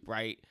with Shoop,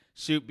 right?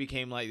 Shoop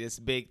became like this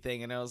big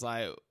thing, and it was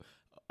like,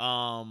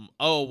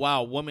 oh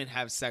wow, women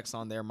have sex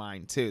on their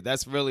mind too.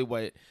 That's really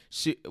what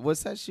Shoop.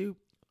 What's that Shoop?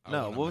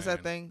 No, what was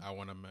that thing? I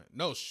want a man.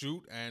 No,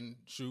 Shoot, and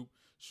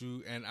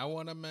I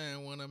want a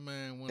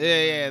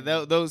man,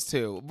 those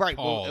two, right?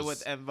 Pause.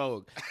 With En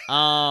Vogue,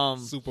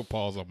 super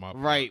pause on my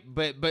part. Right,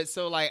 but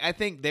so like I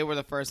think they were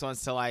the first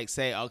ones to like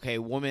say, okay,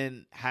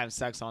 women have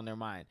sex on their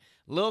mind.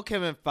 Lil'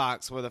 Kim and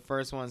Fox were the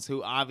first ones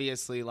who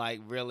obviously like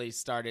really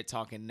started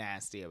talking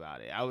nasty about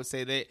it. I would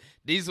say that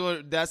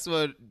that's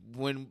what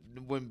when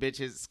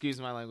bitches, excuse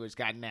my language,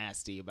 got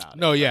nasty about it.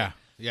 No, right?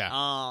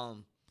 yeah.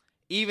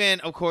 Even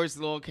of course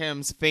Lil'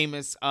 Kim's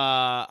famous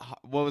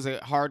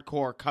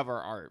hardcore cover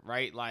art,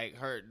 right? Like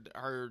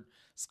her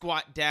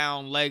squat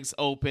down, legs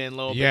open,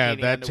 little yeah,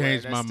 bikini that underwear.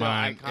 changed That's my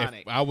mind.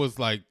 iconic. I was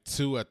like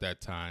 2 at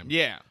that time.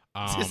 Yeah.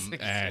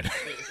 And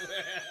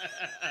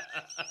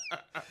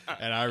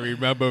and I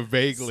remember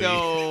vaguely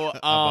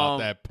about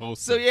that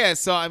poster. So yeah,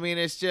 so I mean,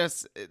 it's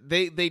just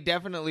they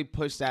definitely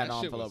pushed that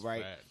shit envelope, was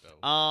right?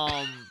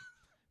 fat,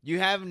 you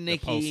have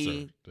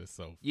Nicki,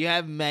 so you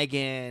have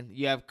Megan,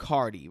 you have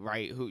Cardi,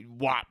 right? Who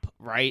WAP,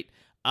 right?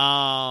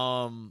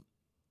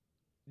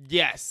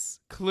 Yes,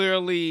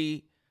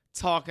 clearly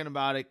talking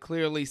about it,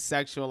 clearly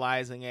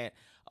sexualizing it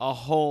a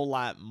whole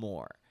lot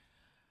more.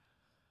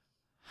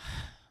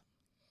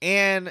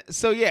 And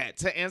so, yeah,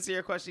 to answer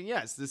your question,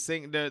 yes,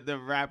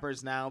 the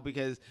rappers now,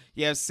 because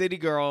you have City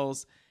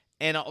Girls,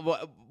 and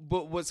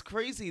but what's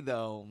crazy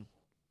though,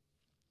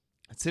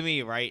 to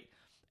me, right,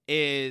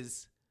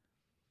 is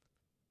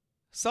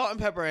Salt and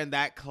Pepper in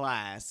that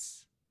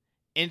class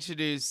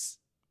introduced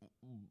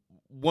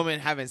women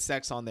having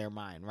sex on their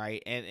mind,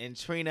 right, and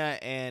Trina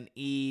and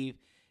Eve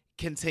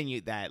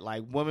continued that,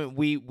 like women,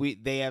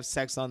 they have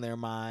sex on their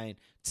mind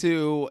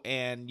too,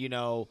 and you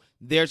know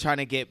they're trying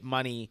to get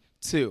money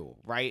too,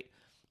 right?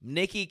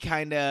 Nicki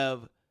kind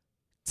of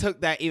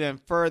took that even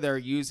further,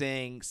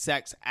 using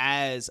sex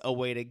as a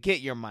way to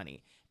get your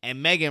money.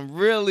 And Megan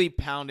really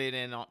pounded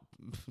in on,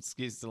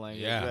 excuse the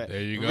language, yeah,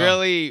 there you go.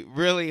 Really,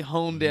 really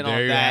honed in there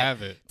on you that.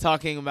 Have it.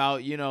 Talking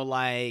about,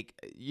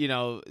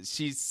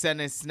 she's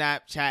sending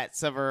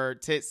Snapchats of her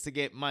tits to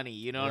get money.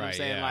 You know what I'm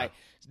saying? Yeah. Like,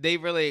 they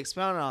really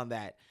expounded on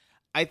that.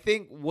 I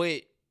think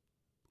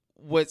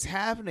what's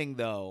happening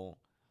though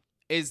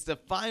is the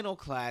final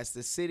class,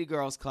 the City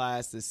Girls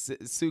class, the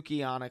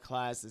Sukiana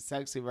class, the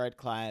Sexy Red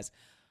class.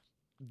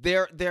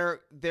 They're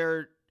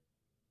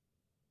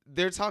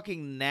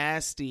talking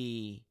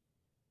nasty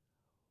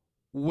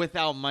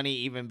without money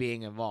even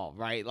being involved,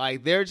 right?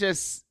 Like they're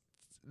just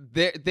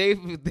they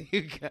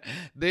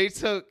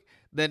took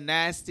the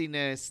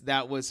nastiness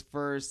that was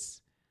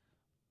first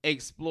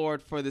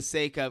explored for the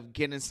sake of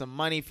getting some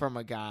money from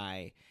a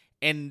guy,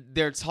 and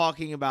they're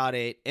talking about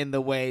it in the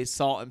way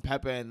Salt and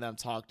Pepper and them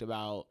talked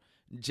about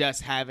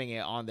just having it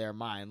on their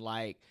mind.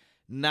 Like,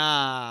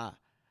 nah,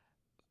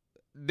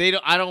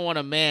 I don't want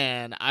a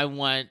man. I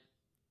want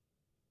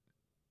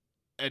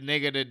a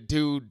nigga to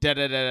do da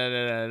da da da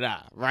da da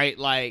da, right?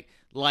 Like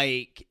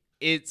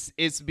it's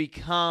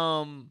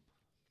become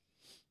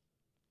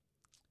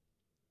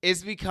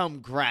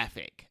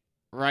graphic,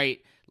 right?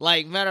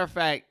 Like, matter of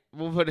fact,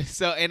 we'll put it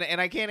so,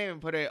 and I can't even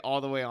put it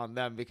all the way on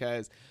them,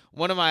 because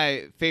one of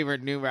my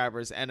favorite new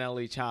rappers,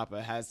 NLE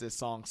Choppa, has this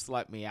song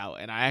 "Slut Me Out,"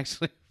 and I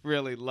actually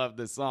really love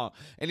this song.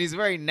 And he's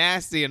very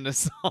nasty in the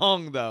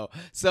song, though.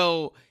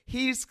 So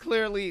he's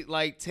clearly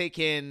like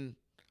taking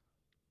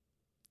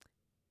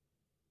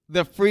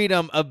the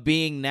freedom of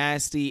being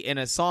nasty in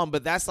a song,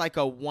 but that's like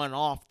a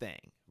one-off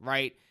thing,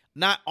 right?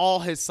 Not all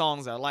his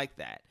songs are like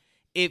that.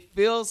 It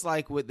feels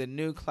like with the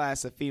new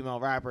class of female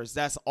rappers,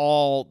 that's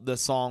all the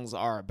songs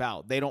are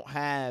about. They don't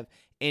have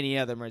any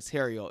other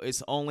material.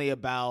 It's only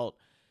about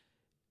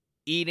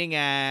eating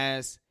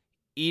ass,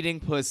 eating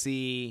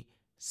pussy,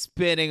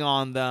 spitting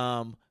on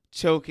them,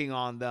 choking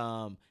on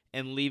them,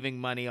 and leaving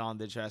money on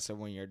the dresser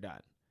when you're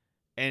done.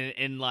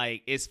 And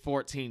like, it's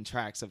 14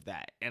 tracks of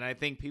that. And I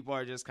think people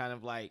are just kind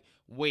of like,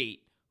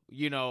 wait,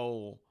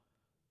 no,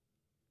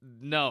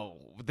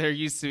 there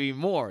used to be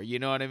more. You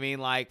know what I mean?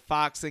 Like,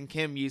 Fox and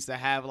Kim used to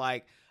have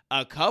like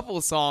a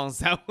couple songs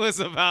that was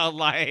about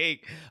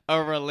like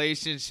a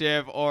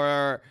relationship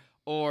or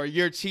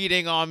you're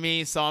cheating on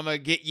me, so I'm gonna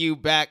get you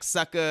back,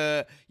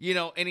 sucker.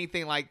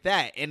 Anything like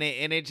that. And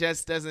it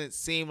just doesn't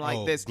seem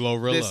like this.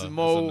 Glorilla this is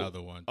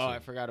another one too. Oh, I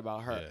forgot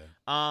about her.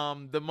 Yeah.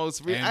 The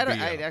most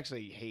I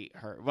actually hate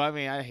her. Well, I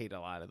mean, I hate a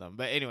lot of them.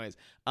 But anyways,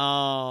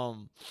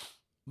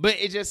 but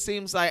it just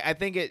seems like, I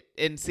think it,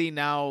 and see,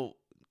 now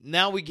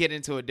we get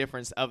into a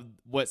difference of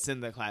what's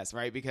in the class,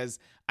 right? Because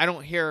I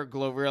don't hear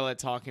Glorilla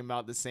talking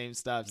about the same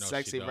stuff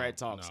Sexy Red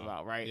talks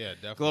about, right? Yeah,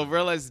 definitely.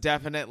 Glorilla's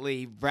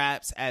definitely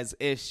raps as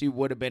if she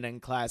would have been in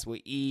class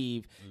with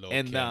Eve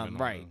and them,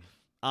 right?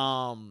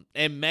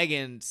 And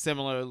Megan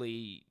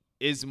similarly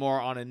is more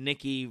on a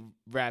Nicki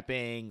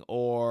rapping,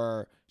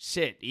 or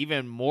shit,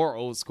 even more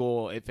old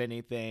school, if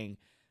anything,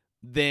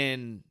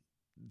 than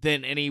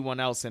anyone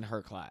else in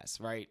her class,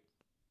 right?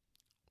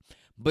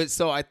 But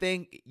so I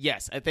think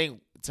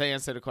to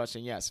answer the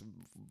question, yes,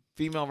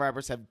 female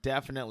rappers have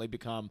definitely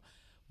become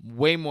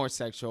way more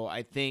sexual.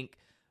 I think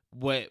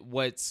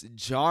what's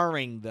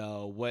jarring,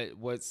 though,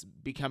 what's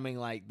becoming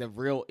like the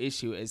real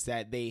issue, is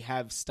that they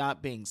have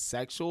stopped being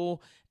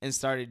sexual and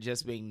started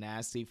just being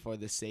nasty for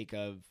the sake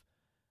of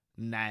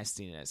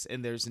nastiness.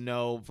 And there's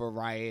no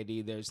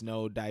variety, there's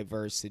no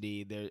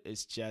diversity.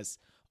 It's just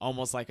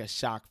almost like a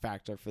shock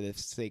factor for the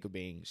sake of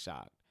being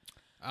shocked.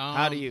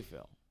 How do you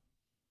feel?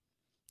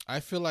 I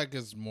feel like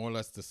it's more or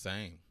less the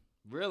same.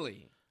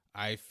 Really?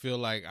 I feel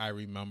like I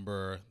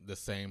remember the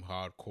same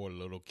hardcore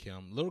Little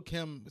Kim. Little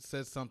Kim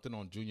said something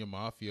on Junior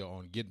Mafia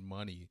on Get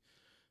Money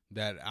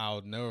that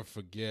I'll never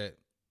forget.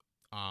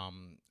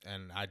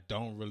 And I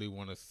don't really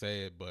want to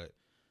say it, but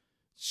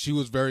she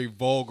was very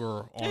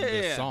vulgar on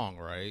this song,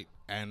 right?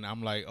 And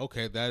I'm like,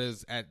 okay, that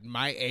is, at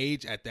my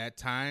age at that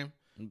time,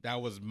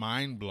 that was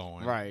mind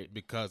blowing, right?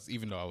 Because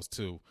even though I was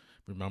 2,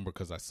 remember,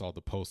 because I saw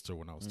the poster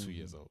when I was 2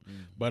 years old.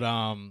 But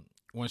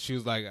when she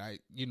was like,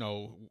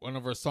 one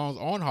of her songs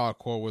on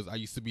hardcore was "I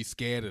used to be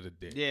scared of the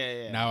dick."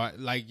 Yeah. Now,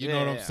 you know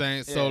what I'm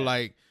saying? So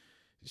like,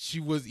 she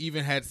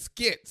even had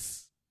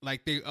skits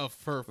like of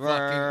her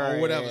fucking or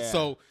whatever. Yeah.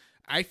 So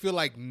I feel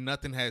like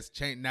nothing has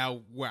changed.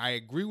 Now, where I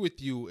agree with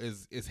you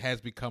is it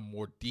has become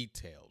more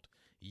detailed.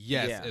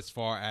 Yes, as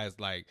far as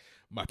like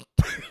my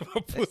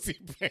pussy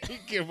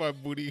pink and my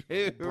booty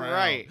brown.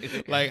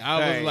 Right. Like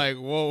I was like,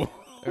 whoa.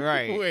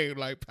 Right. Wait,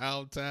 like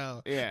Pound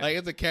Town. Yeah. Like,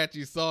 it's a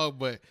catchy song,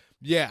 but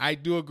yeah, I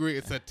do agree.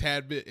 It's a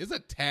tad bit more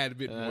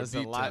detailed. It's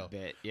a lot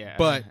bit, yeah.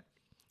 But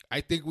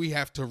I think we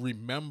have to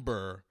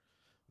remember,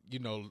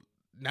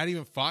 not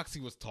even Foxy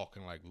was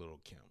talking like Little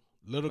Kim.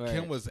 Little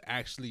Kim was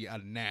actually a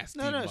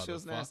nasty motherfucker, she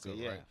was nasty,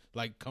 yeah. right?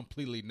 Like,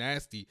 completely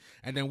nasty.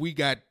 And then we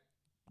got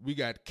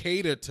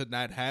catered to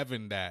not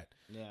having that.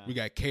 Yeah. We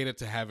got catered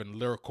to having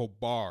lyrical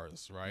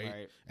bars,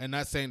 right? And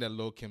not saying that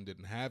Lil' Kim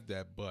didn't have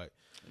that, but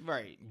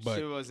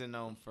she wasn't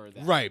known for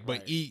that, right?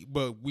 But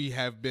we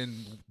have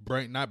been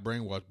not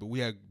brainwashed, but we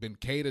have been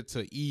catered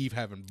to Eve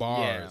having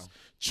bars. Yeah.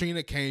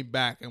 Trina came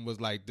back and was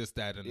like this,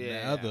 that, and the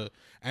other,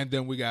 and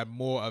then we got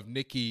more of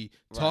Nicki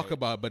talk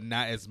about, but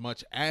not as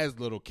much as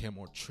Lil' Kim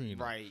or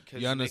Trina, right?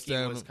 Because you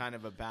understand? Nicki was kind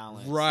of a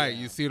balance, right?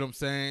 Yeah. You see what I'm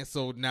saying?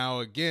 So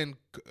now again,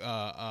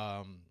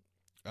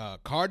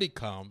 Cardi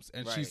comes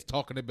and she's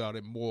talking about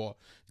it more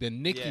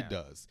than Nicki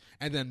does,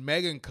 and then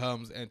Megan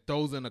comes and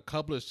throws in a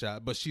couple of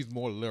shots, but she's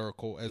more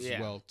lyrical as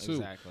well too.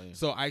 Exactly.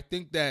 So I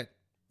think that,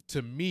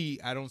 to me,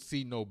 I don't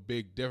see no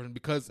big difference,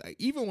 because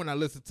even when I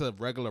listen to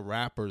regular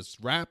rappers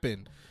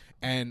rapping,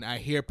 and I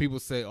hear people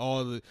say,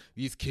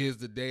 these kids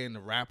today and the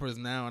rappers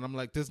now, and I'm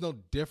like, there's no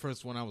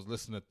difference. When I was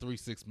listening to 3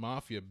 6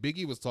 Mafia,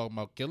 Biggie was talking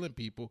about killing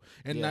people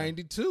in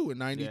 92 and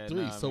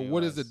 93. So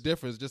what is the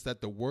difference? Just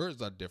that the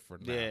words are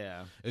different now.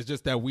 Yeah. It's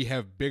just that we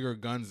have bigger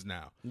guns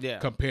now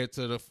compared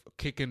to the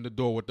kick in the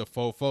door with the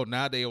fofo.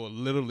 Now they will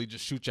literally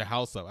just shoot your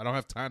house up. I don't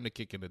have time to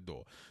kick in the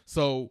door.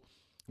 So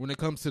when it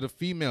comes to the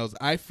females,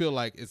 I feel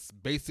like it's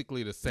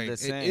basically the same. The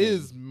same. It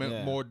is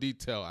Yeah. more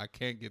detail. I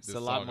can't get this It's a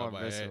lot song more out of my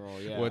head.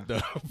 visceral, yeah. With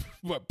the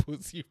my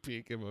pussy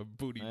pink and my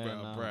booty Man,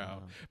 brown no.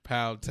 brown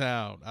pound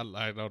town.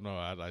 I don't know.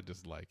 I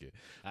just like it.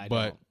 I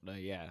but don't.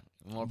 Yeah,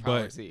 more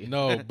power but to you.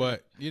 no,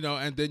 but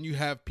and then you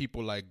have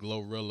people like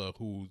Glorilla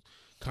who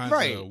kind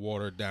Right. of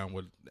watered down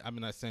with. I'm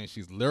not saying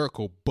she's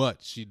lyrical,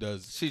 but she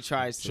does. She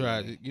tries to.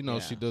 Try, Yeah.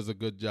 she does a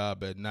good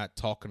job at not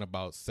talking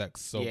about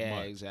sex so yeah,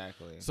 much.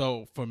 exactly.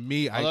 So for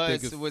me, Although I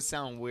think it would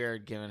sound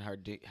weird given how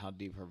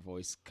deep her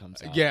voice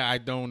comes out. yeah, I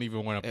don't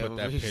even want to It put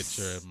that was-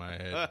 picture in my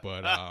head,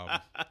 but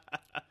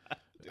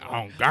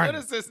on What gang,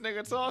 is this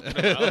nigga talking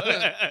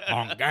about?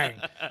 on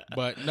gang.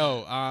 But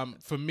no,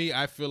 for me,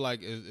 I feel like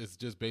it's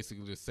just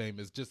basically the same.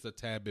 It's just a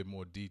tad bit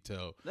more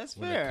detail. That's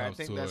when it fair. I comes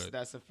think to that's it.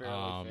 that's a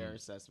fairly fair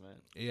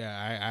assessment.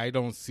 Yeah, I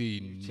don't see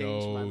changed my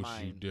no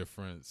mind.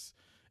 difference.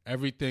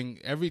 Everything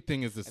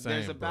is the And same.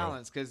 there's a bro.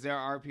 balance because there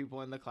are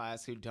people in the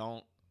class who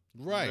don't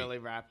Right. really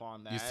rap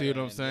on that. You see what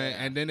I'm and, saying?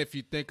 yeah. And then if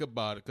you think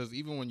about it, because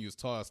even when you was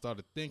talking, I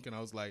started thinking,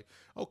 I was like,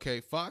 okay,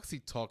 Foxy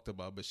talked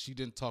about it, but she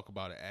didn't talk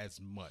about it as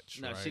much.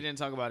 No, right? she didn't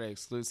talk about it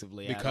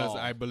exclusively at Because all.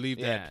 I believe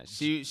yeah, that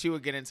she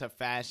would get into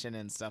fashion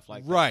and stuff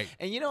like that. Right.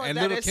 And you know what? And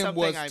That Lil' is Kim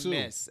something was I too.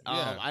 miss.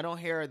 Yeah. I don't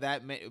hear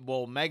that.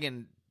 Well,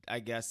 Megan, I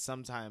guess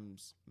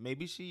sometimes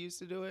maybe she used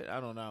to do it. I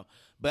don't know,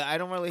 but I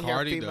don't really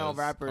Cardi hear female does.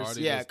 rappers.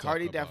 Cardi yeah, does talk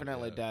Cardi about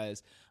definitely that.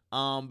 does.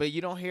 But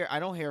you don't hear.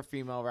 I don't hear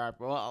female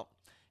rapper. Well.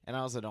 And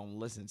I also don't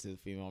listen to the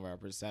female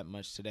rappers that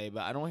much today,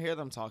 but I don't hear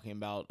them talking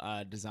about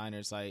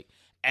designers like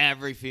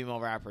every female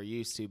rapper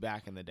used to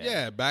back in the day.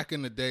 Yeah, back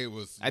in the day it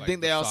was. I like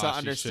think they also Versace,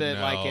 understood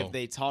Chanel. like if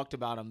they talked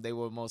about them, they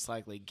would most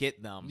likely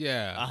get them.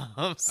 Yeah.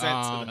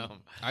 Sent to them.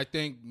 I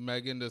think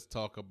Megan does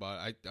talk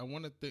about. I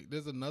want to think.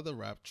 There's another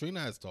rap.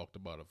 Trina has talked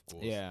about, of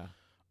course. Yeah.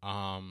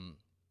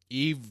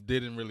 Eve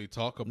didn't really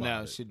talk about it.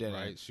 No, she didn't.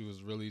 Right? She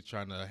was really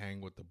trying to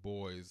hang with the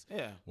boys.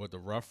 Yeah. With the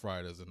Rough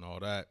Riders and all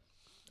that.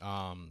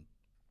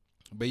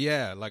 But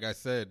yeah, like I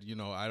said,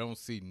 I don't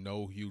see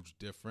no huge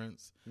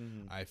difference.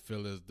 Mm-hmm. I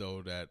feel as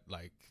though that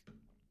like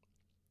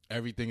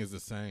everything is the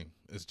same.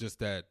 It's just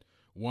that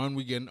one,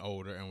 we getting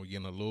older and we're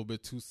getting a little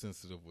bit too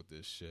sensitive with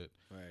this shit.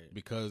 Right.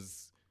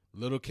 Because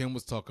Little Kim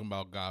was talking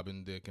about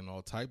gobbing dick and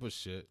all type of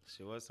shit.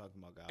 She was talking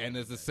about God. And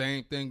it's the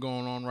same thing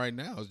going on right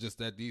now. It's just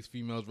that these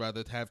females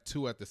rather have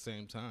two at the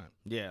same time.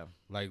 Yeah.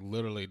 Like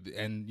literally,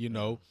 and They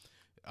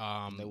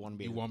wanna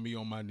be you the- want me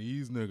on my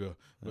knees, nigga,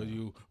 but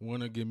you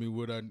want to give me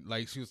what I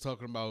like. She was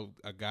talking about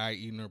a guy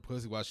eating her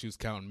pussy while she was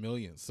counting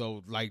millions.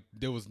 So like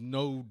there was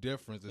no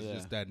difference. It's Yeah.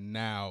 just that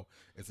now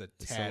it's a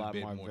It's a tad lot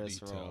bit more more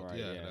visceral, detailed. right?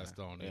 Yeah, that's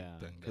the only thing.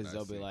 Because Because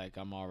they'll be like,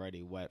 I'm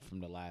already wet from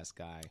the last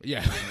guy.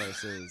 Yeah.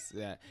 Versus,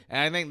 yeah. And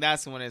I think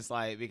that's when it's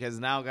like, because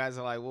now guys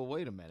are like, well,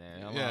 wait a minute.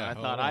 Yeah, I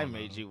hold thought I on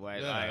made now. you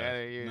wet. Yeah.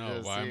 Like, you No,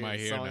 just, why am I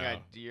here someone now?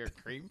 got your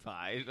cream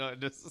pie.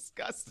 That's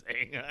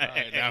disgusting. All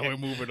right, now we're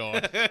moving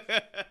on.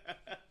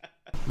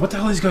 What the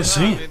hell are these guys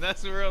I saying? mean,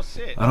 that's real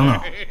shit. I don't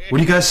know.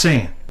 What are you guys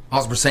saying?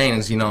 All we're saying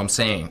is, you know what I'm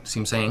saying. See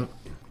what I'm saying?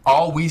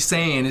 All we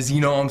saying is, you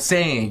know what I'm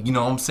saying. You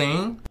know what I'm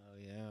saying? Oh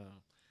yeah,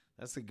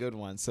 that's a good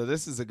one. So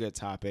this is a good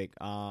topic.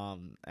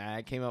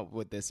 I came up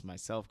with this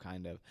myself,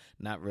 kind of,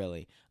 not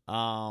really.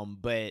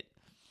 But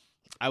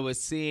I was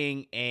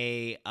seeing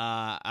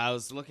I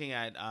was looking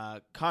at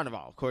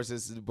Carnival. Of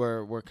course,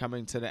 we're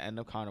coming to the end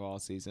of Carnival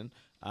season.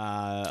 A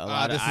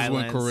lot this of is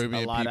when islands,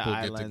 Caribbean a lot people of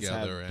get islands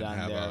together and done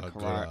have their,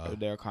 a good,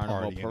 their carnival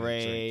partying and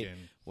parade,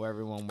 drinking. where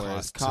everyone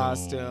wears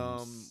Costumes.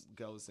 costume,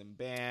 goes in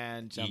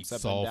band, jumps Eat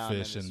up and down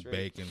in saltfish the and street.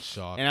 bacon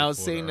shock. And I was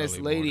before the seeing this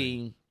early lady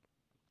morning.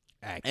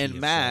 Ackee in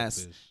and mass,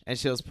 saltfish. and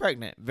she was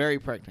pregnant, very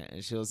pregnant,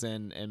 and she was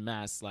in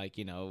mass, like,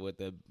 with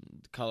the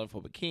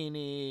colorful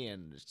bikini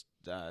and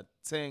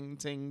ting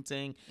ting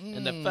ting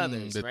and the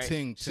feathers, the right?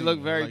 ting, She ting.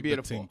 looked I very like the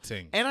beautiful. ting,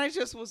 ting. And I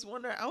just was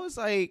wondering, I was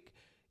like,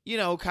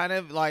 kind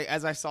of like,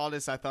 as I saw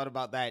this, I thought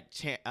about that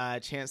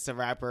Chance the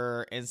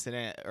Rapper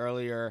incident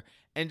earlier,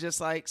 and just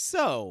like,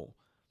 so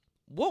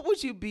what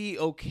would you be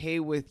okay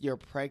with your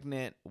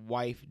pregnant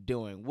wife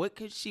doing? What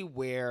could she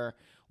wear?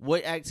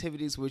 What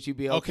activities would you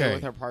be okay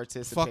with her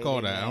participating? Fuck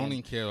all that. in? I don't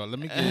even care. Let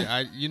me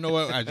get. You know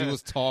what? As you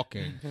was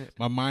talking,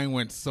 my mind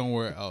went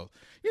somewhere else.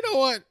 You know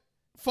what?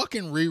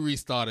 Fucking Riri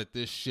started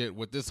this shit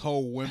with this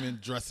whole women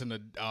dressing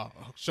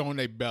showing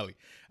their belly.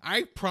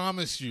 I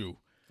promise you,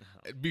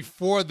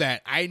 before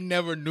that, I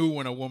never knew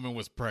when a woman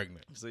was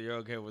pregnant. So you're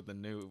okay with the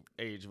new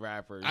age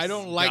rappers? I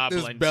don't like this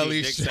gobbling belly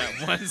two dicks shit.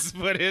 at once,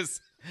 but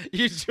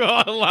you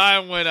draw a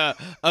line when a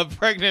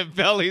pregnant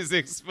belly's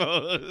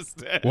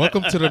exposed.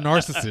 Welcome to the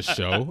Narcissist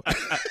Show.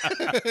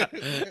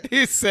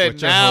 He said,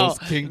 With your "Now,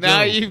 host, King now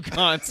Jobe." you've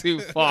gone too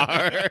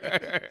far."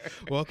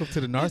 Welcome to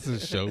the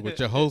Narcissist Show with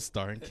your host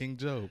starring King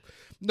Jobe.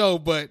 No,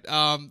 but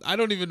I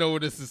don't even know where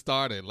this has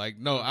started. Like,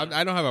 no,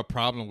 I don't have a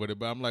problem with it,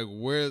 but I'm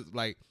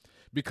like,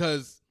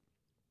 because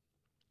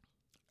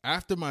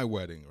after my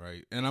wedding,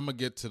 right, and I'm gonna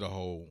get to the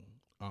whole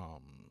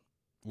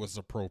what's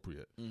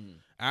appropriate.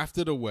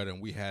 After the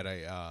wedding, we had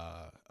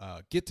a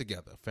get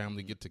together,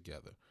 family get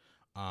together,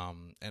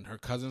 and her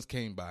cousins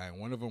came by, and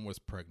one of them was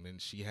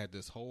pregnant. She had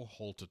this whole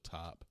halter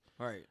top,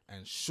 Right.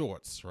 and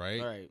shorts,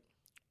 right? Right.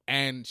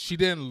 And she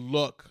didn't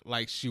look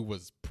like she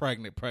was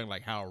pregnant,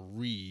 like how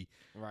Riri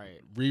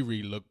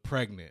looked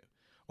pregnant.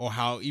 Or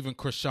how even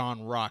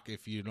Krishan Rock,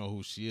 if you know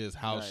who she is,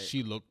 how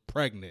she looked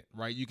pregnant,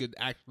 right? You could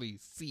actually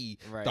see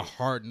the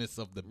hardness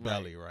of the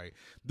belly, right?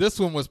 This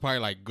one was probably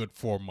like good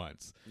 4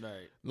 months.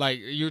 Right. Like,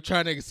 you're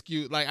trying to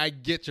excuse, like, I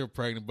get you're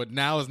pregnant, but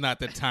now is not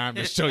the time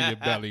to show your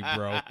belly,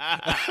 bro.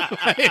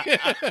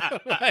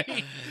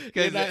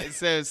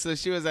 So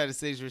she was at a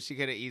stage where she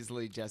could have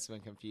easily just been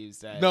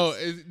confused as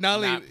it's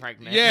not only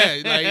pregnant. Yeah,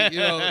 like,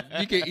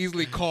 you can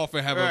easily cough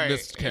and have a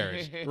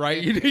miscarriage,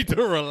 right? You need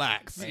to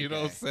relax, you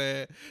know what I'm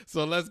saying?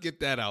 So let's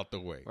get that out the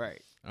way.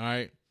 Right. All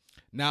right.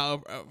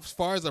 Now, as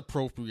far as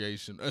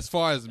appropriation, as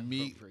far as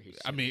me,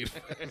 I mean,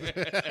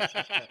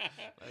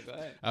 Go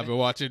ahead. I've been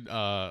watching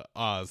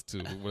Oz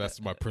too. Well,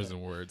 that's my prison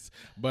words.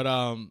 But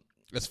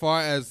as far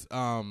as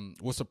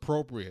what's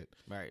appropriate,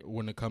 right,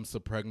 when it comes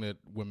to pregnant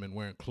women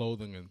wearing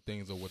clothing and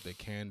things or what they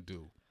can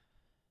do,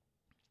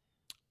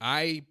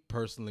 I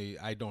personally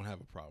don't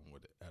have a problem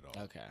with it at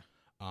all. Okay.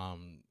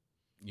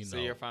 So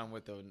you're fine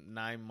with the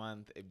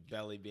 9-month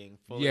belly being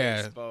fully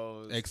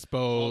exposed,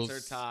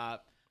 halter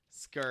top,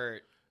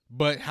 skirt.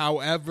 But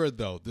however,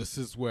 though, this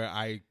is where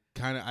I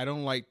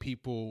don't like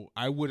people.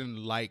 I wouldn't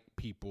like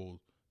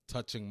people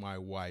touching my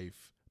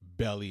wife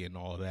belly and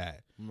all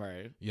that.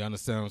 Right. You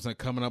understand what I'm saying?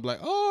 Coming up like,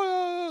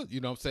 oh,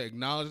 you know what I'm saying?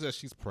 Acknowledge that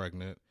she's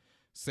pregnant.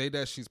 Say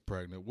that she's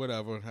pregnant.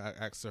 Whatever.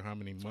 Ask her how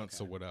many months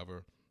or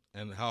whatever,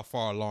 and how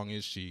far along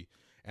is she,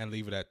 and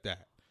leave it at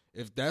that.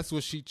 If that's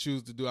what she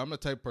chooses to do, I'm the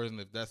type of person,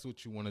 if that's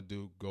what you want to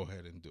do, go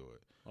ahead and do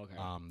it. Okay.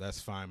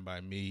 That's fine by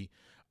me.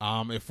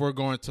 If we're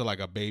going to like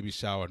a baby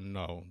shower,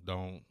 no,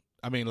 don't.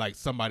 I mean, like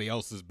somebody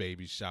else's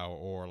baby shower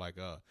or like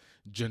a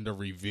gender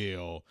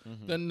reveal,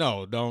 then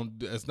no, don't.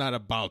 It's not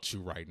about you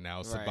right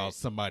now. It's about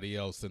somebody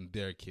else and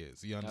their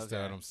kids. You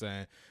understand what I'm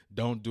saying?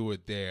 Don't do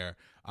it there.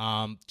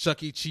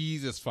 Chuck E.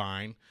 Cheese is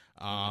fine.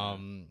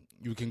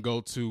 You can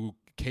go to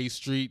K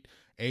Street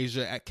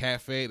Asia at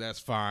Cafe, that's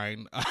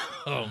fine.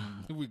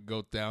 We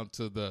go down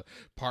to the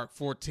Park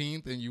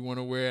 14th and you want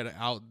to wear it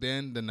out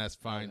then that's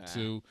fine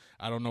too.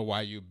 I don't know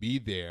why you'd be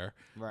there.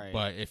 Right.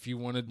 But if you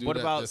want to do what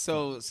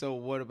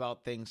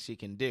about things she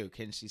can do?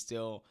 Can she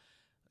still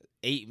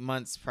 8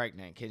 months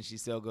pregnant? Can she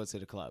still go to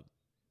the club?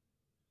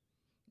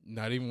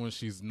 Not even when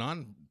she's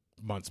 9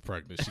 months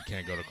pregnant, she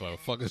can't go to the club.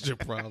 Fuck is your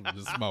problem?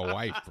 This is my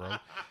wife, bro.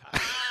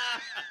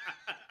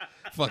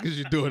 Fuck is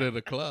you doing at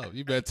a club?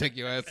 You better take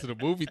your ass to the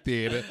movie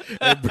theater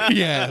and bring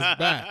your ass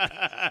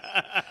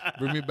back.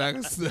 Bring me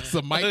back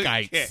some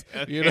Mike-ites.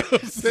 Okay. You know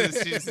what I'm saying?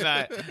 She's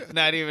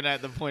not even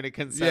at the point of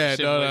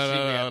conception.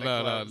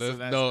 No. There's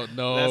no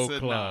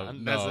club.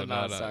 That's a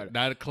non-starter.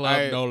 Not a club,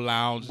 right. No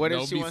lounge. What if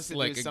no she be wants to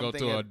slick do and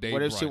something? go to a day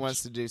what if brunch. she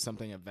wants to do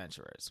something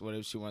adventurous? What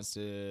if she wants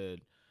to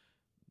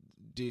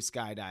do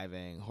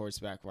skydiving,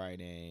 horseback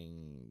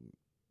riding?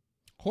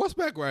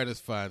 Horseback ride is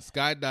fine.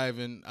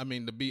 Skydiving, I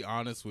mean, to be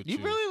honest with you.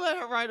 You really let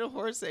her ride a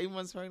horse 8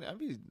 months pregnant? I'd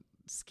be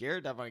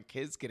scared of my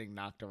kids getting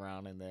knocked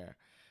around in there.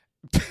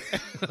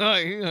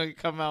 You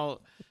come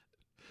out,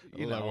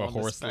 like on a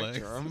horse the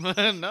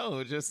spectrum.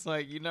 No, just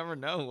like you never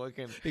know what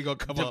can he gonna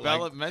come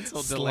developmental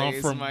out like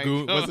delays from might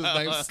what's his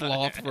name?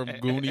 Sloth from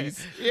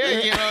Goonies. Yeah,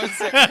 you know what I'm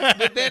saying?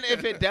 But then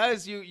if it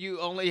does, you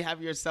only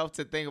have yourself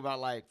to think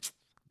about like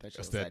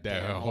just that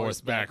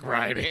horseback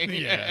riding.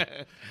 Yeah.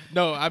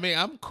 No, I mean,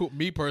 I'm cool.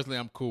 Me personally,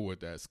 I'm cool with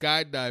that.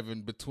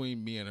 Skydiving,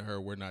 between me and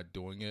her, we're not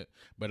doing it.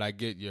 But I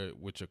get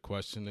what your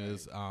question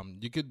is.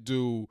 You could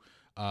do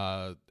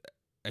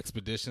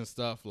expedition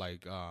stuff.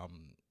 Like,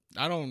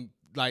 I don't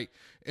like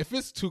if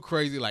it's too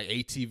crazy, like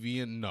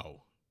ATV and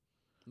no.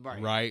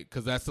 Right?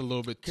 Because that's a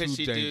little bit too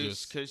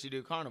dangerous. Could she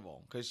do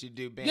carnival? Could she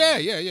do band?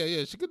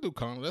 Yeah. She could do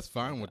carnival. That's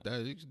fine with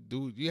that. You could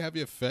do. You have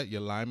your FET,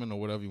 your lineman, or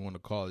whatever you want to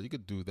call it. You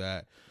could do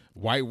that.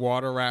 White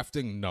water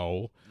rafting,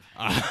 no.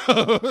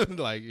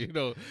 Like,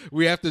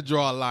 we have to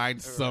draw a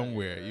line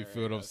somewhere. You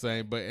feel what I'm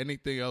saying? But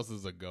anything else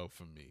is a go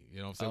for me.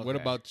 You know what I'm saying? What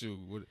about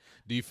you?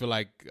 Do you feel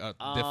like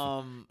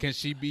different? Can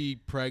she be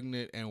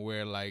pregnant and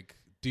wear like?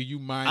 Do you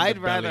mind? I'd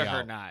the belly rather out?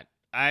 her not.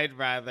 I'd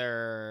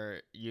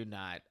rather you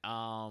not.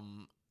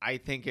 I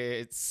think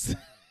it's.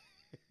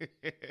 I'm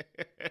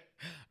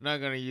not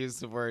gonna use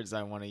the words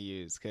I want to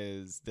use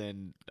because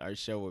then our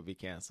show would be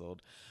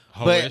canceled.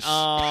 Ho-ish.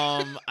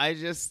 But I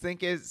just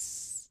think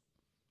it's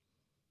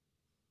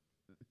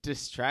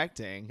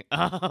distracting.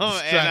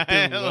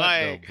 Distracting what,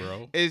 though,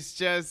 bro? It's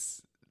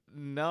just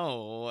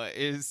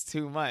it's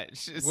too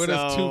much. What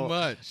is too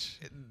much?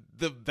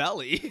 The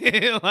belly.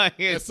 Like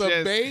it's a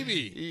just,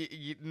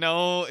 baby.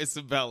 No, it's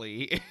a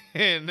belly,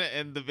 and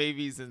the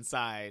baby's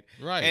inside.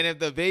 Right. And if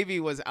the baby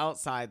was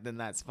outside, then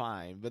that's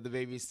fine. But the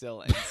baby's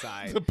still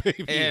inside. The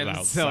baby and is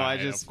outside. So I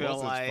just feel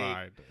like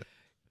fine.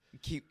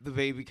 Keep the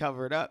baby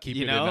covered up. Keep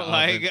you it know, in the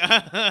like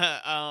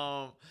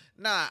oven.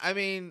 nah. I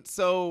mean,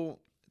 so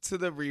to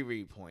the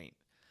Riri point,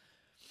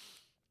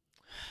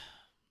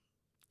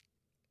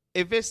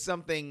 if it's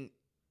something,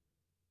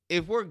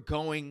 if we're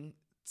going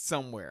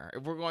somewhere,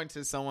 if we're going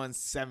to someone's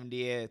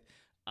 70th,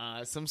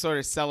 some sort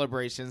of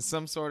celebration,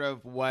 some sort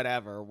of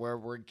whatever, where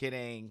we're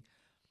getting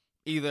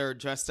either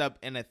dressed up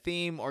in a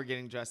theme or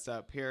getting dressed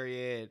up,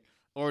 period,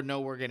 or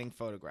no, we're getting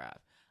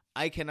photographed.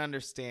 I can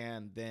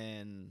understand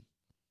then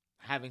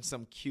having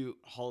some cute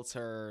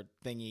halter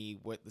thingy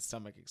with the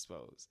stomach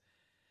exposed.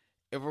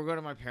 If we're going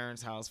to my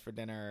parents' house for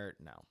dinner,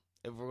 no.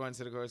 If we're going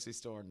to the grocery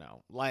store,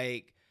 no.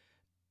 Like,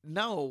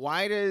 no,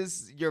 why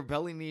does your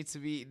belly need to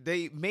be?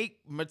 They make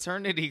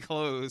maternity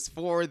clothes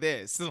for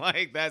this.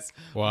 Like, that's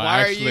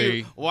why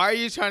are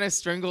you trying to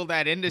strangle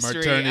that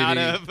industry out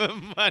of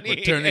money?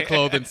 Maternity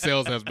clothing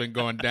sales has been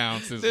going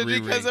down since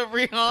because of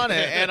Rihanna,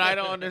 and I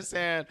don't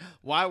understand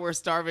why we're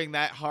starving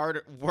that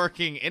hard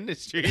working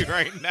industry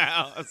right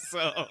now.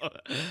 So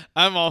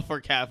I'm all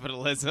for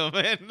capitalism,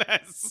 and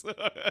that's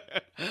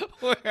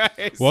where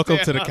I Welcome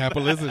stand to the on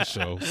Capitalism that.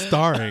 Show,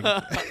 starring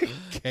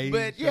King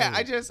But yeah, Jobe.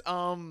 I just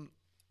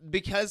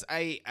because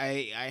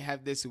I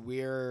have this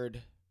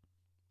weird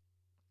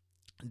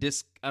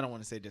I don't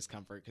want to say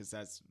discomfort because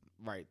that's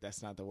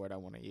not the word I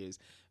want to use.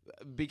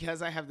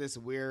 Because I have this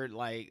weird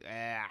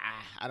I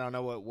don't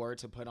know what word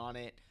to put on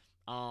it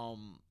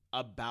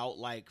about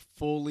like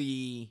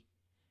fully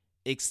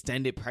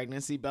extended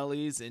pregnancy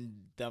bellies and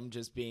them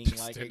just being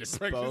like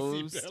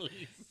exposed.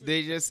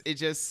 It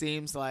just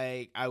seems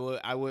like I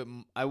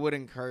would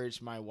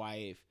encourage my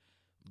wife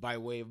by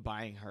way of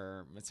buying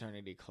her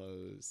maternity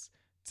clothes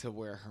to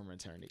wear her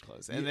maternity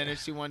clothes. And then if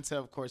she wants to,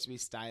 of course, be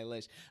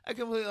stylish, I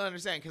completely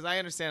understand, because I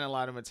understand a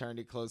lot of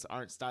maternity clothes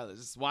aren't stylish.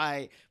 It's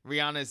why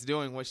Rihanna is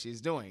doing what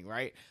she's doing,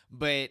 right?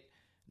 But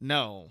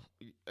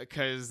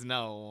because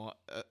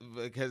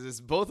it's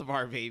both of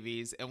our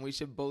babies and we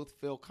should both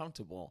feel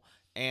comfortable.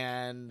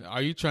 And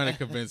are you trying to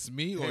convince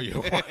me or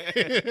your wife?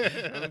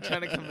 I'm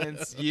trying to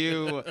convince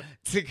you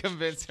to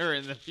convince her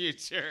in the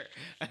future.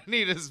 I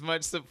need as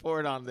much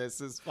support on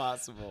this as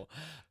possible.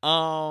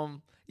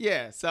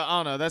 Yeah, so I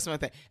don't know. That's my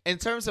thing. In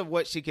terms of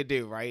what she could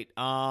do, right?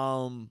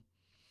 I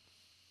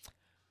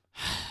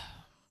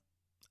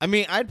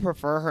mean, I'd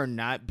prefer her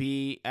not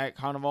be at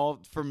Carnival.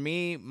 For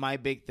me, my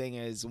big thing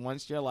is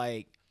once you're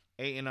like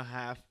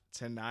 8.5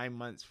 to 9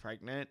 months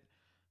pregnant,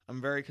 I'm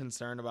very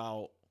concerned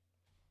about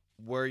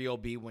where you'll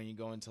be when you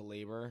go into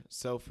labor.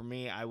 So for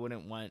me, I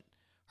wouldn't want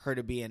her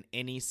to be in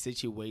any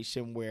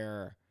situation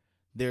where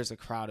there's a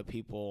crowd of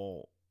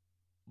people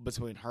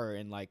between her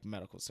and like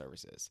medical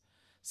services.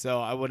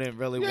 So I wouldn't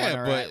really want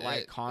her at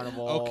like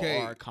Carnival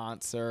or a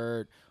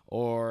concert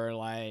or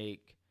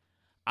like,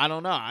 I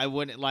don't know. I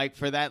wouldn't like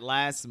for that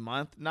last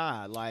month.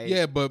 Nah, like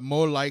yeah, but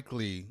more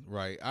likely,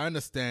 right? I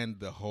understand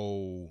the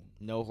whole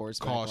no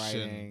horseback caution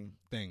riding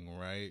thing,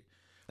 right?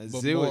 A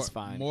But zoo more, is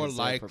fine. More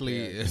likely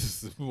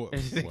is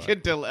they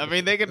could I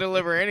mean, they can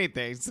deliver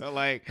anything. So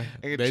like,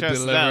 they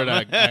trust delivered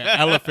them. an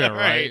elephant,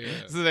 right? Yeah.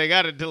 So they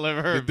got to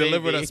deliver. They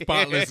delivered a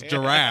spotless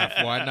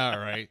giraffe. Why not,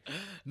 right?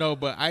 No,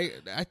 but I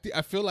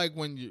feel like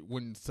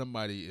when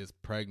somebody is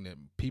pregnant,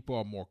 people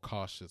are more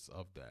cautious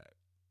of that.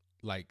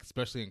 Like,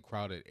 especially in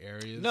crowded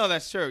areas. No,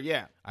 that's true.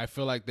 Yeah, I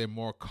feel like they're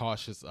more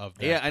cautious of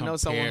that. Yeah, I know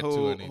someone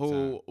compared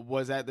who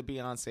was at the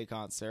Beyonce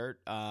concert,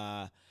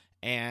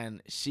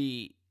 and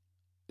she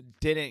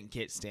didn't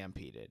get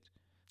stampeded.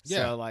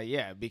 Yeah. So like,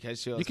 yeah,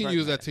 because she was you can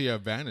use that to your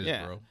advantage,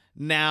 bro.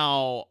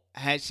 Now,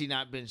 had she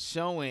not been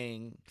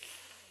showing,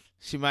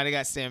 she might have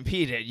got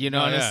stampeded. You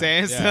know what I'm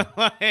saying? Yeah, So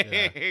like,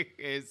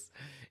 it's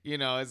you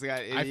got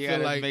you got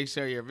to like, make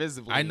sure you're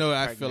visible. I know.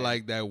 Pregnant. I feel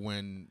like that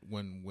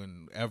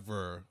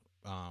whenever,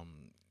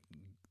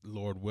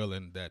 Lord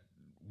willing, that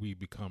we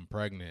become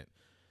pregnant,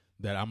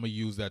 that I'm gonna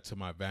use that to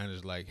my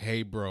advantage. Like,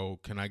 hey, bro,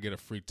 can I get a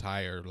free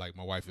tire? Like,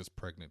 my wife is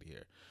pregnant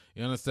here.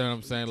 You understand what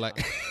I'm saying?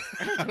 Like,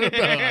 I don't know.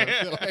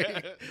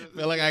 I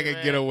feel like I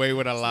could get away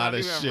with a lot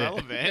of shit.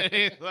 Relevant.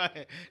 It's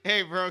like,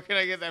 hey, bro, can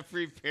I get that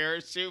free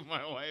parachute?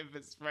 My wife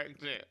is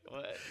pregnant.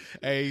 What?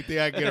 Hey, you think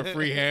I can get a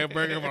free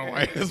hamburger? My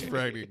wife is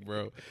pregnant,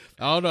 bro.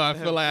 I don't know. I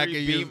feel like I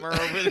can use. Beamer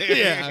over there.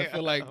 Yeah, I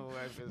feel like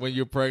when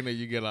you're pregnant,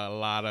 you get a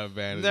lot of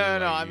advantages. No.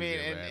 Like, I mean,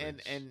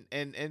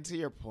 and to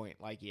your point,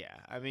 like, yeah.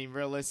 I mean,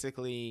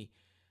 realistically,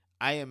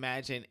 I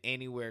imagine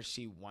anywhere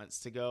she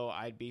wants to go,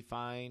 I'd be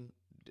fine.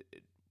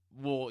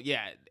 Well,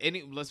 yeah.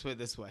 Let's put it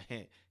this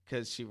way,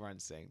 because she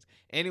runs things.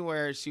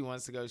 Anywhere she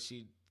wants to go,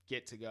 she'd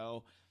get to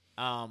go.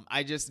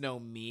 I just know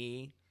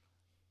me.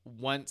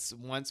 Once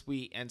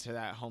we enter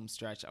that home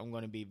stretch, I'm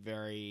going to be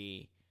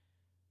very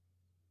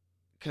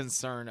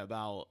concerned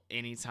about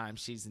any time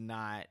she's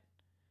not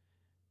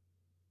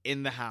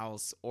in the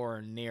house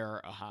or near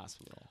a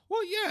hospital.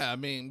 Well, yeah. I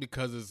mean,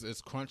 because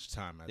it's crunch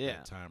time at Yeah.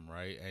 that time,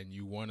 right? And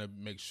you want to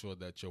make sure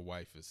that your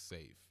wife is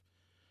safe.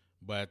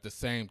 But at the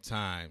same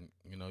time,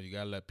 you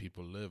got to let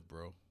people live,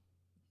 bro.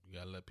 You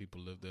got to let people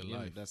live their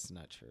life. That's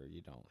not true.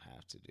 You don't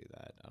have to do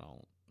that. I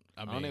don't.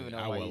 I don't even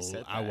know why you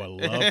said that. I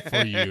would love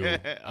for you.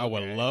 I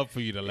would Okay. love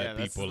for you to let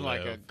that's people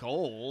like live. a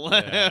goal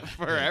Yeah.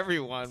 for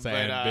everyone. It's but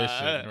an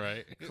ambition,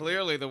 right?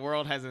 clearly, the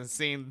world hasn't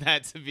seen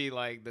that to be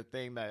like the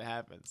thing that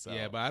happens. So.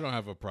 Yeah, but I don't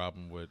have a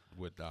problem with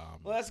Well,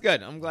 that's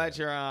good. I'm glad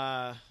you're.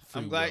 I'm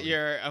Free glad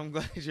willing. I'm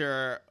glad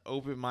you're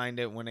open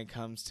minded when it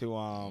comes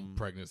to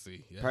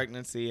pregnancy. Yeah.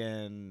 pregnancy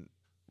and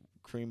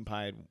cream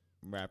pie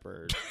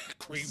rappers.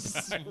 Cream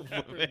pie.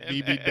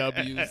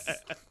 BBWs.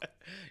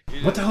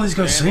 What the hell are these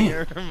guys saying?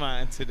 Your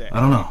mind today. I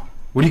don't know.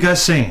 What are you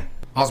guys saying?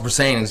 All we're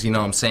saying is, you know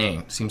what I'm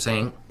saying. See what I'm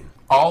saying?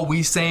 All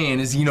we saying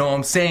is, you know what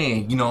I'm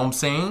saying. You know what I'm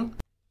saying?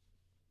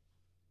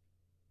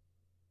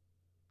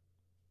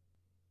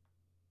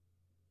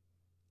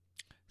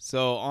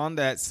 So on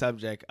that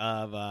subject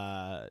of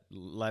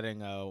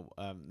letting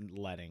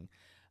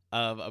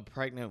of a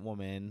pregnant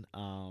woman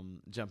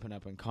jumping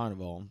up in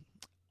carnival,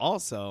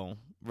 also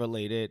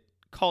related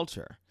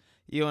culture.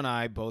 You and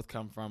I both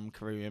come from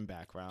Caribbean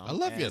background. I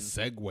love your and-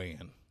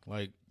 segueing.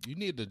 Like, you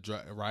need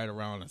to ride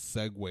around a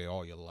Segway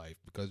all your life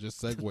because your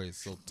Segway is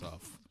so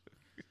tough.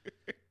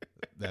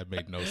 That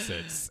made no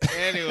sense.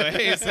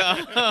 Anyway,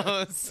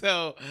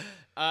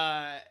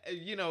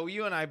 you know,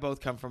 you and I both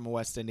come from a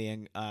West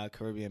Indian,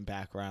 Caribbean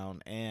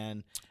background,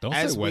 and Don't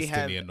as say we West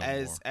have, Indian no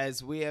more.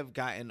 as we have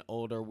gotten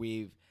older,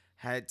 we've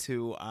had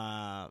to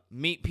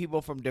meet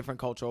people from different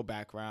cultural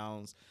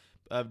backgrounds,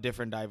 of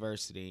different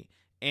diversity,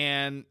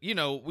 and you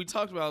know, we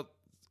talked about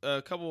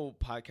a couple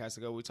podcasts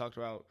ago. We talked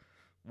about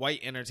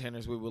white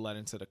entertainers we would let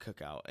into the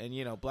cookout, and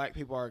you know, black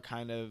people are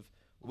kind of,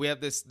 we have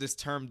this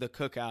term, the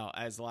cookout,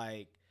 as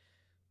like,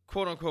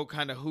 quote unquote,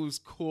 kind of who's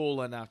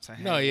cool enough to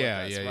hang with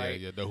us, right?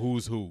 Yeah. The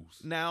who's.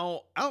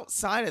 Now,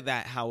 outside of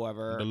that,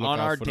 however, To on look out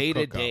our for the day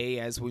to cookout. day,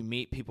 as we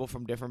meet people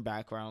from different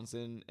backgrounds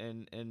and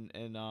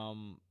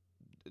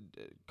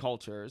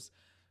cultures,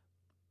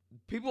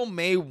 people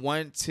may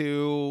want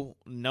to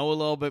know a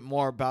little bit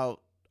more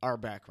about our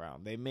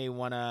background. They may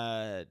want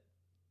to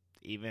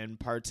even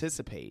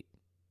participate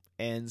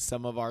in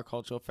some of our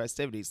cultural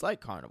festivities,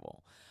 like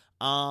Carnival.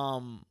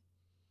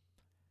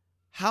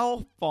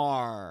 How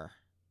far,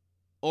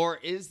 or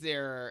is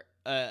there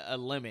a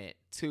limit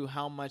to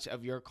how much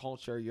of your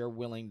culture you're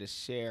willing to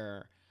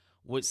share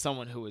with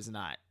someone who is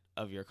not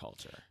of your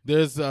culture?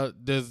 There's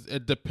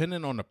it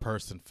depending on the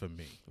person for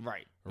me.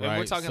 Right. And Right,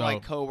 we're talking so-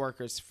 like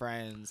coworkers,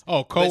 friends. Oh,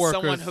 But coworkers.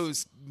 someone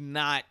who's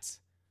not.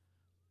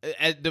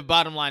 The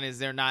bottom line is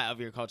they're not of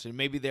your culture.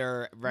 Maybe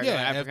they're regular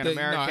Yeah, if African they-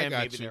 no, I American. got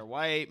Maybe you. they're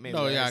white. Maybe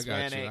No, they're yeah,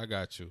 Hispanic. I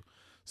got you.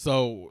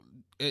 So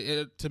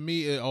to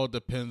me, it all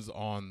depends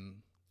on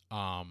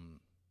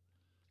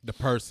the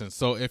person.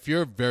 So if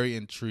you're very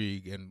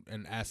intrigued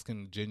and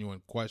asking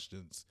genuine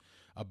questions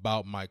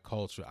about my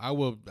culture,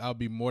 I'll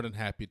be more than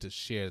happy to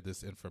share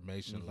this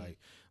information. Like,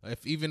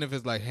 even if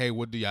it's like, hey,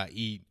 what do y'all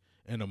eat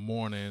in the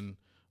morning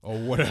or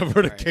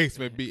whatever the Right. case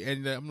may be,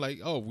 and I'm like,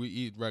 oh, we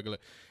eat regular.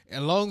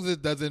 As long as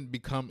it doesn't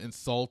become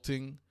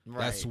insulting,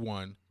 that's Right.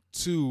 one.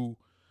 Two,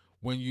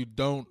 when you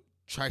don't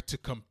try to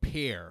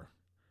compare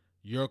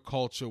your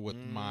culture with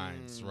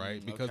mine's,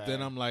 right? Because then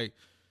okay. I'm like,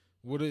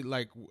 what it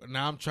like?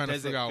 Now I'm trying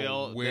Does to it figure out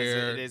feel?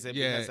 where. Is it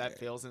yeah, because that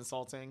feels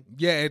insulting?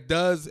 yeah, it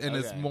does, and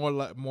it's Okay.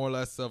 more or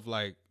less of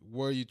like,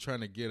 where are you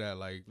trying to get at?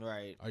 Like,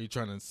 Right. are you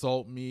trying to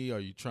insult me? Are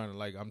you trying to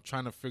like? I'm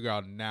trying to figure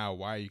out now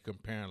why are you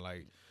comparing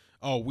like,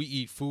 oh, we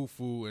eat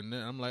fufu, and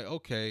then I'm like,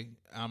 okay,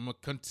 I'm gonna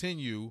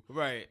continue.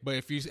 Right. But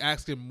if you're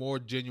asking more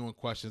genuine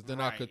questions, then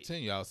I'll Right.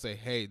 continue. I'll say,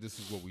 hey, this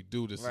is what we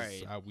do. This is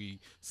Right. how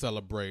we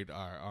celebrate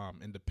our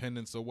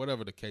independence or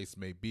whatever the case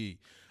may be.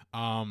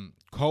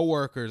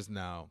 Coworkers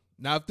now,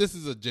 if this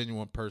is a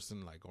genuine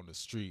person like on the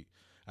street,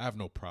 I have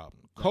no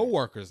problem.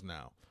 Coworkers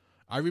now,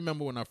 I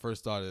remember when I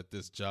first started at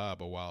this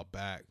job a while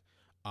back,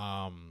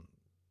 I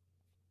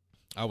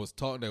was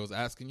talking, they was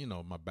asking,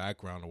 my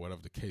background or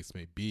whatever the case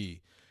may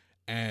be.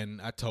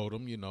 And I told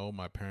them,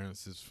 my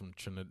parents is from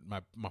Trinidad,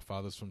 my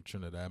father's from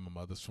Trinidad, my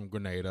mother's from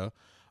Grenada.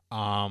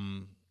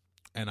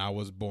 And I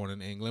was born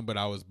in England, but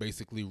I was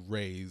basically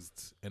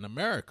raised in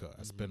America.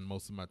 I spent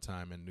most of my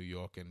time in New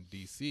York and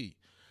DC.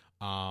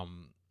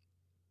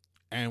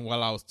 And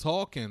while I was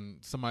talking,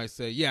 somebody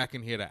said, yeah, I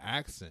can hear the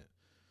accent.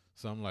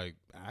 So I'm like,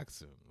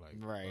 accent? Like,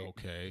 Right.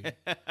 okay.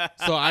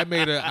 So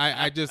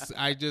I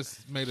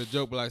just made a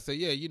joke, but I said,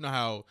 yeah, you know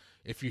how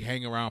if you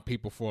hang around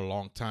people for a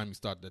long time, you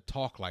start to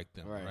talk like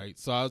them, right?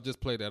 So I'll just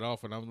play that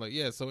off, and I'm like,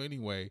 yeah, so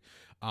anyway,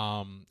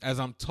 as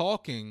I'm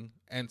talking,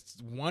 and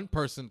one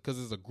person,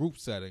 because it's a group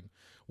setting,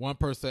 one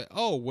person said,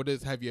 oh,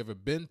 have you ever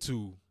been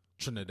to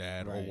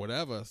Trinidad or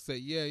whatever? Say,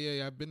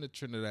 yeah, I've been to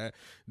Trinidad.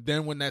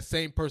 Then when that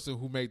same person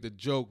who made the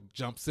joke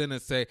jumps in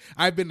and say,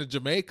 I've been to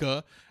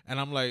Jamaica, and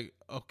I'm like,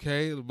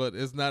 okay, but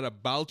it's not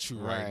about you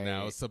right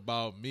now. It's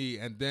about me.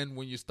 And then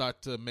when you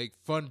start to make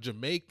fun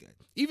Jamaican,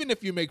 even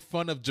if you make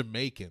fun of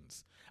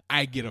Jamaicans,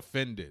 I get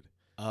offended.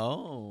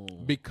 Oh.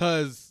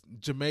 Because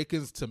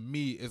Jamaicans to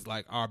me is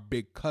like our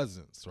big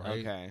cousins, right?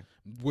 Okay.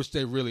 Which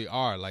they really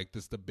are. Like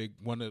this the big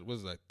one that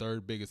was like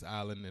third biggest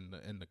island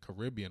in the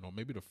Caribbean, or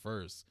maybe the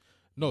first.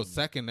 No,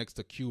 second next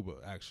to Cuba,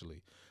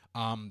 actually.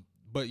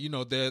 but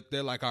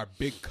they're like our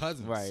big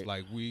cousins. Right.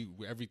 Like we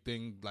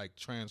everything like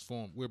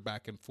transformed. We're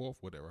back and forth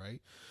with it,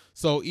 right?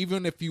 So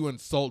even if you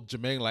insult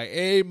Jamaican, like,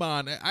 hey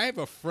man, I have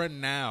a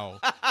friend now.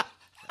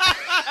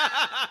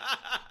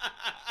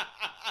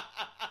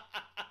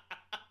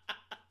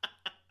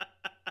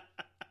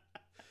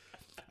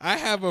 I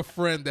have a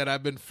friend that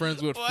I've been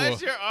friends with Why's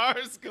for. your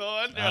R's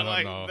going there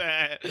like know.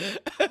 that?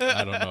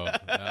 I don't know.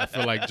 I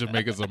feel like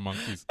Jamaicans are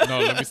monkeys. No,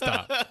 let me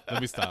stop.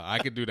 I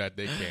can do that.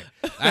 They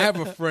can't. I have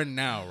a friend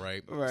now,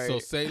 right? Right. So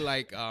say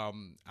like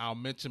I'll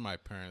mention my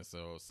parents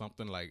or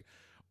something like,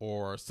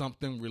 or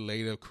something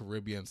related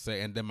Caribbean,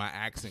 say, and then my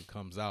accent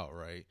comes out,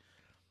 right?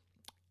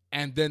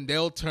 And then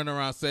they'll turn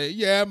around and say,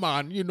 yeah,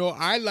 man,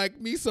 I like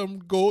me some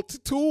goat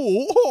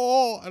too.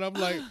 And I'm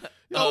like,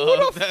 yo,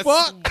 what the that's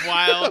fuck?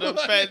 Wild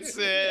offensive.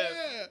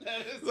 Yeah. That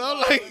is So I'm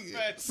wild like,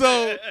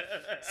 offensive.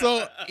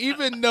 so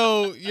even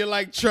though you're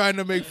like trying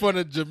to make fun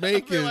of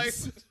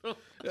Jamaicans,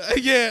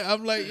 yeah,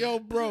 I'm like, yo,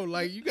 bro,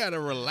 like you gotta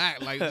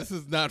relax. Like this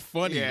is not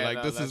funny. Yeah, like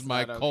no, this is that's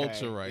my not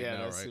culture okay. right Yeah,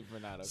 now, that's right? super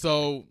not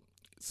okay.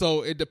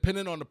 So it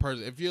depending on the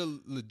person. If you're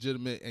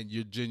legitimate and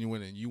you're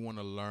genuine and you want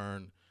to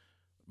learn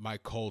my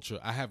culture,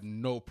 I have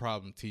no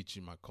problem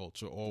teaching my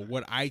culture or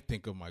what I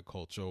think of my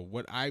culture or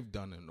what I've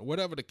done and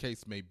whatever the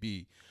case may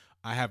be.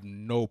 I have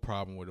no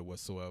problem with it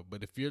whatsoever.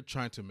 But if you're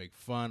trying to make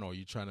fun or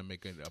you're trying to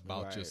make it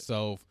about Right.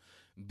 yourself,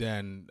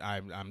 then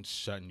I'm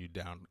shutting you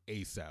down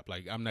ASAP.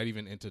 Like I'm not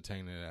even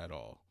entertaining it at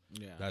all.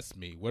 Yeah. That's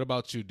me. What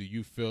about you? Do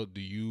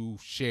you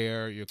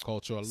share your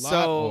culture a lot?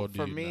 So or do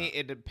for you me, not?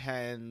 it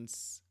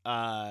depends.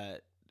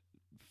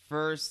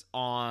 First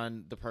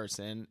on the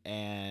person,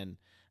 and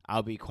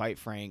I'll be quite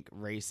frank.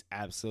 Race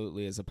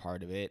absolutely is a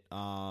part of it.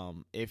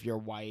 If you're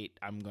white,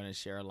 I'm gonna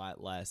share a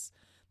lot less.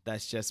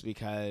 That's just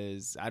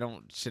because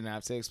shouldn't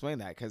have to explain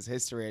that, because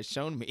history has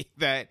shown me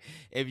that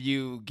if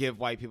you give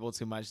white people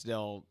too much,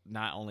 they'll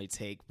not only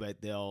take,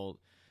 but they'll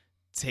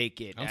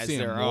take it I'm as seeing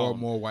their more own. and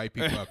more white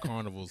people at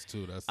carnivals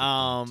too. That's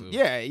the thing, too.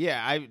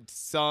 Yeah, I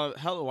saw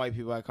hella white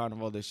people at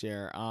Carnival this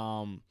year.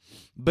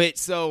 But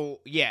so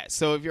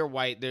if you're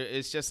white,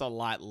 it's just a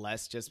lot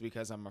less, just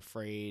because I'm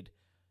afraid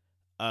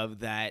of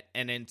that.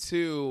 And then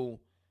two,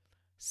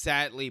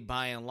 sadly,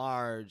 by and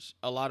large,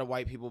 a lot of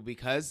white people,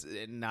 because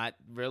not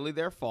really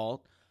their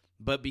fault,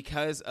 but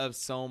because of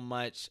so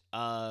much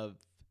of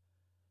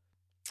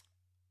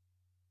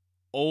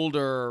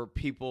older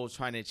people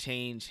trying to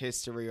change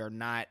history or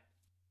not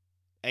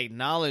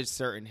acknowledge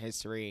certain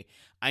history,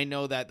 I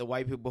know that the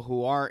white people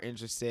who are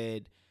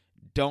interested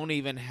don't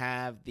even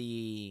have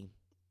the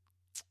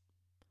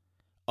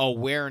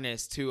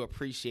awareness to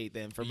appreciate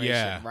the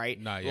information,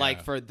 right?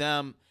 Like for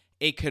them,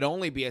 it could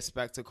only be a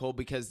spectacle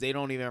because they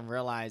don't even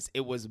realize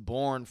it was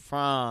born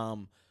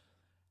from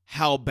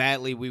how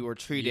badly we were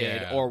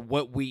treated or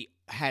what we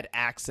had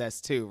access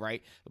to,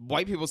 right?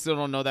 White people still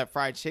don't know that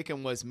fried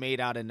chicken was made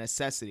out of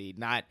necessity,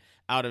 not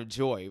out of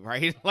joy,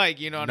 right? Like,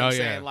 you know what I'm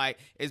saying? Like,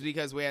 it's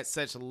because we had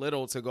such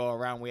little to go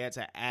around. We had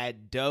to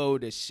add dough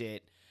to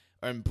shit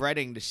and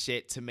breading to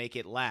shit to make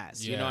it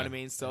last. You know what I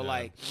mean? So,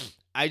 like,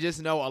 I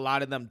just know a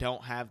lot of them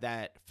don't have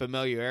that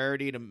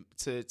familiarity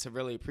to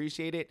really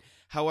appreciate it.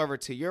 However,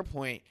 to your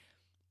point,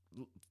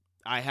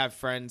 I have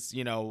friends,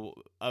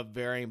 of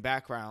varying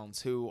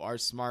backgrounds who are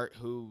smart,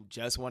 who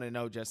just want to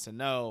know just to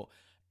know.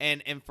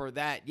 And for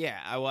that,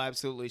 I will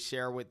absolutely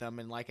share with them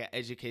in like an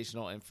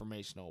educational,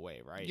 informational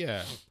way, right?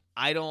 Yeah.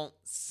 I don't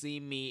see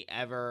me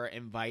ever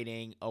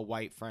inviting a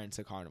white friend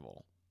to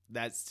Carnival.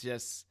 That's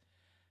just,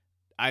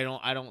 I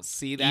don't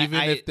see that.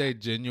 Even if they're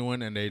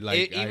genuine and they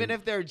like,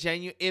 if they're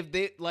genuine, if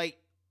they like,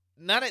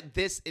 not at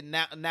this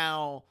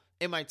now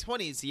in my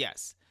 20s,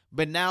 yes.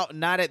 But now,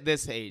 not at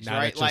this age, now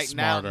right? that you're like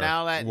smarter,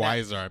 now that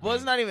wiser. well,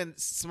 it's not even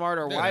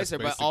smarter or wiser,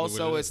 but basically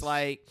also what it it's is.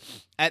 like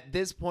at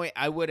this point,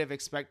 I would have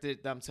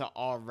expected them to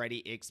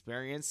already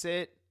experience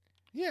it,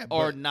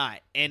 or not.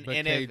 And but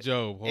and King if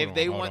Jobe, if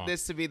they want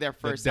this to be their the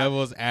first time,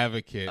 devil's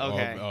advocate,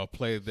 Okay. or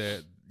play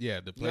the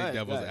to play Go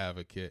devil's ahead.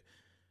 advocate.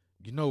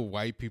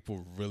 White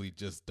people really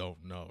just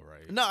don't know,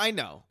 right? No, I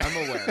know. I'm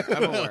aware.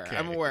 Okay.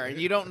 I'm aware. And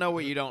you don't know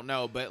what you don't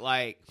know, but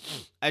like,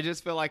 I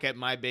just feel like at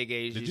my big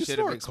age, Did you you should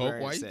have snort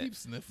coke? Why experienced you it. keep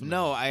sniffing?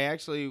 No, I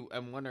actually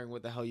am wondering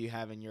what the hell you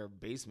have in your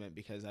basement,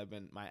 because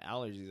my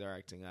allergies are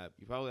acting up.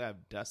 You probably have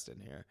dust in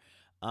here.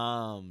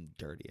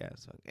 Dirty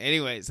ass.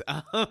 Anyways,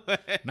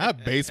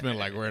 Not basement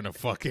like we're in a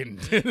fucking.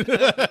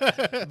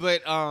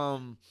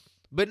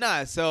 but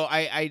nah. So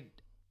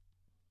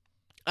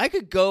I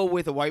could go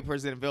with a white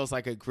person if it feels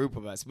like a group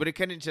of us, but it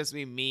couldn't just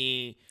be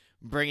me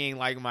bringing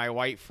like my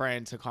white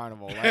friend to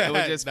Carnival. Like, it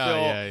would just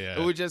it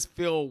would just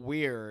feel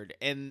weird,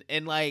 and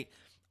like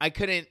I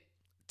couldn't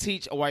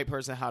teach a white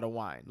person how to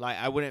whine. Like,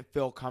 I wouldn't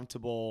feel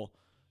comfortable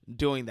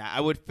doing that. I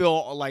would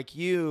feel like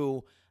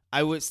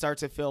I would start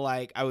to feel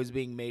like I was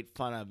being made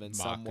fun of in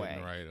some Mocking, way.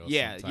 right, or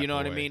Yeah, some type you know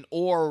of what I way. mean?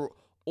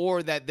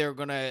 Or that they're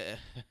gonna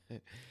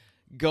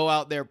go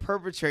out there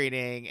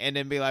perpetrating and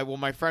then be like, well,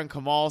 my friend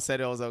Kamal said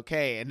it was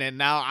okay, and then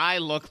now I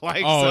look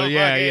like Like, you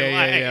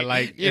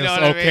it's know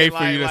what I mean? okay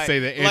for you to say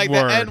the N-word. like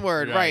the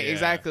N-word, Yeah, right? yeah.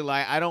 Exactly.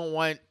 Like, I don't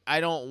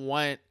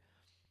want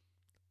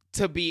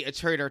to be a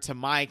traitor to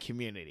my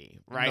community,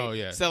 right? No,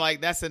 yeah. So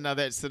like that's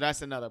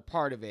another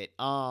part of it.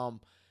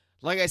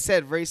 Like I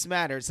said, race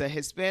matters. A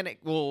Hispanic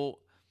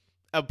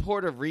a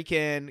Puerto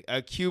Rican,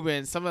 a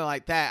Cuban, something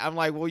like that. I'm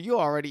like, well, you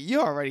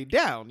already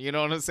down. You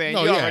know what I'm saying?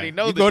 No, you yeah. already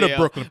know You the go to deal.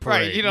 Brooklyn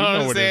Parade. Right? You know what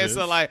I'm what saying? it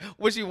So is. like,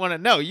 what you want to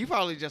know? You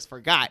probably just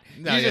forgot.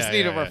 No, you just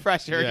need a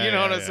refresher. Yeah, you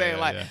know what yeah, I'm saying?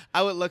 yeah, like, yeah.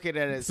 I would look at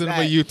it as Send them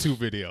that. a YouTube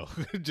video,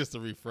 just a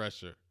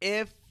refresher.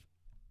 If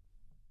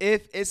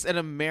it's an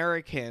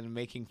American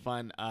making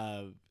fun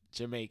of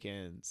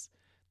Jamaicans,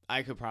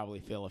 I could probably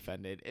feel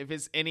offended. If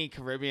it's any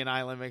Caribbean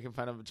island making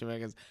fun of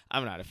Jamaicans,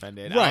 I'm not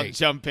offended. Right. I'll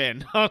jump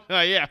in. I'm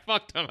like, yeah,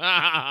 fuck them.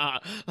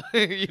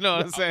 You know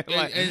what I'm saying?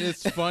 Like, And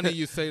it's funny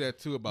you say that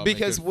too about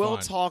because making we'll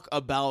fun. talk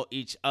about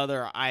each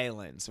other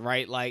islands,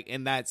 right? Like,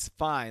 and that's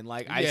fine.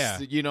 Like, Yeah.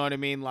 you know what I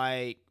mean?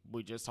 Like,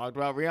 we just talked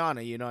about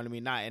Rihanna, you know what I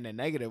mean? Not in a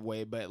negative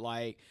way, but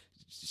like,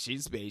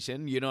 she's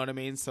Bayesian, you know what I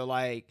mean? So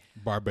like,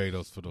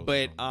 Barbados for those.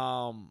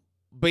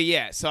 but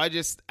yeah, so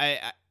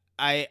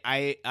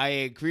I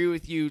agree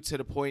with you to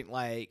the point,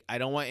 like, I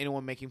don't want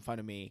anyone making fun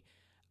of me.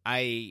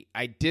 I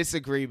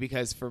disagree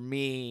because for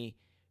me,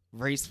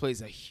 race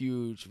plays a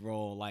huge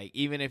role. Like,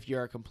 even if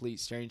you're a complete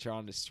stranger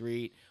on the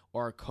street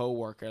or a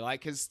coworker,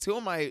 like, because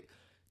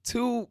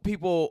two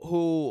people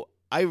who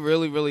I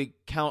really, really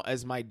count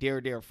as my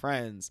dear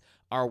friends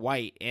are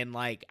white, and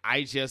like,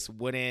 I just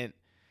wouldn't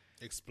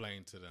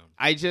explain to them.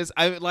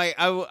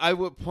 I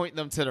would point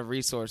them to the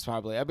resource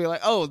probably. I'd be like,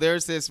 oh,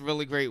 there's this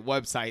really great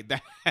website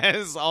that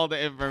has all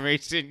the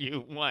information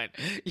you want.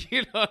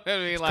 You know what I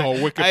mean? It's like, called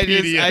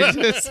Wikipedia. I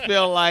just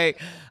feel like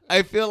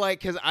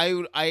because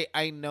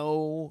I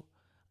know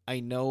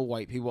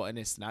white people and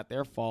it's not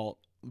their fault,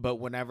 but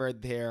whenever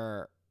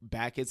their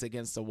back is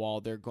against the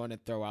wall, they're going to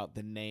throw out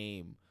the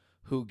name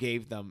who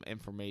gave them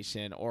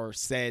information or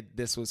said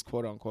this was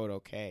quote unquote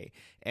okay.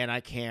 And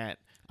I can't.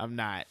 I'm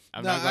not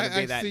going to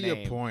be that I see name.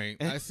 your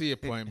point. I see your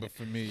point, but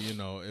for me, you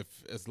know,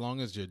 as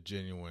long as you're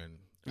genuine,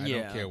 I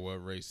don't care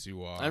what race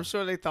you are. I'm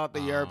sure they thought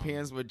the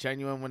Europeans were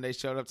genuine when they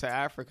showed up to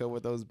Africa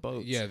with those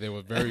boats. Yeah, they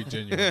were very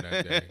genuine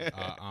that day.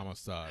 I'm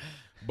Assad.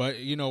 But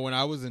you know, when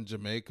I was in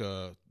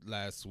Jamaica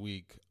last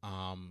week,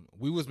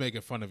 we was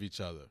making fun of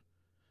each other.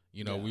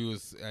 You know, we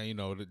was,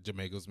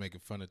 Jamaica was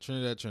making fun of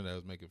Trinidad. Trinidad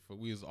was making fun.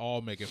 We was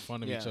all making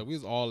fun of each other. We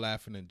was all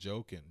laughing and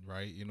joking,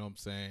 right? You know what I'm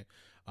saying?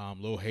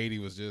 Little Haiti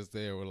was just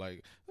there. We're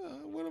like,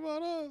 what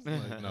about us?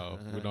 Like, no,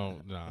 we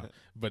don't. Nah.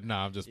 But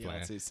nah, I'm just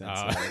playing.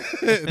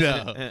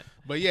 No.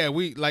 But yeah,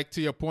 we like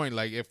to your point.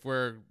 Like if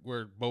we're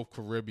both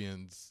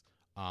Caribbeans,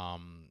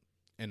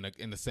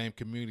 in the same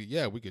community,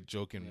 yeah, we could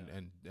joke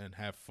and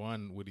have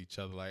fun with each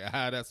other. Like,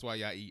 that's why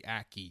y'all eat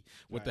ackee.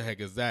 What the heck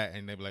is that?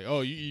 And they be like,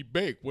 oh, you eat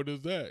bake. What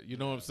is that? You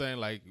know what I'm saying?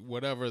 Like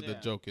whatever the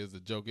joke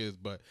is.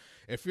 But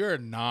if you're a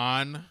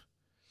non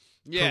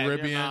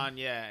Caribbean,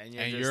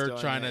 and you're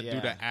trying to do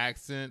the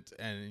accent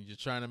and you're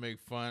trying to make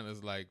fun,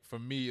 it's like, for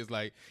me, it's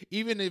like,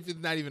 even if it's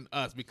not even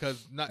us,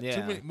 because not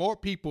too many more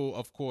people,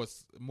 of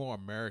course, more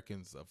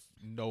Americans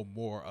know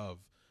more of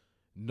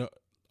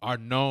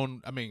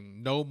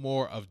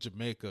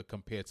Jamaica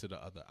compared to the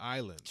other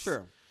islands.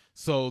 Sure.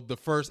 So the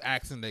first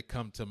accent that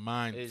come to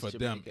mind for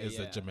them is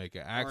a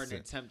Jamaica accent, or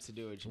an attempt to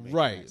do a Jamaican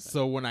accent.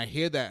 So when I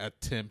hear that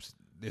attempt,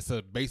 it's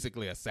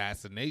basically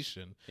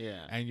assassination. Yeah,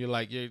 and you're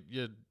like, you're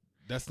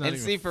that's not. And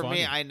even for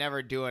funny. me, I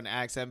never do an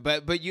accent,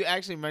 but you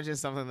actually mentioned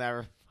something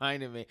that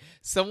reminded me.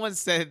 Someone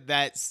said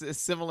that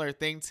similar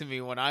thing to me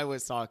when I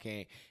was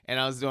talking and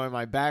I was doing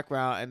my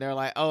background, and they're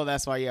like, "Oh,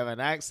 that's why you have an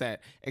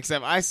accent."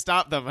 Except I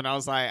stopped them and I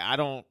was like, "I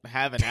don't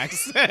have an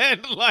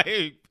accent."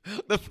 Like,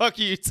 the fuck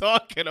are you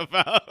talking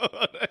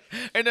about?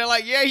 And they're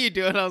like, "Yeah, you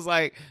do." And I was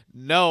like,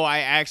 "No, I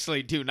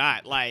actually do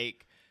not."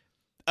 Like,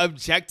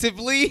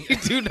 objectively,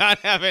 do not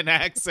have an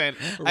accent.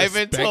 I've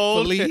been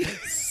told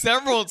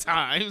several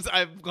times.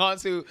 I've gone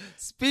to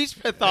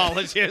speech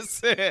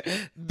pathologists.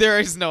 There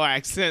is no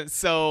accent.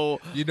 So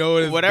you know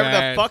what is whatever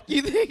bad the fuck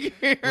you think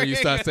when you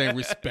start saying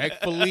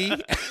respectfully.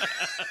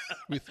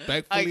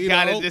 I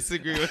gotta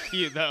disagree with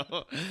you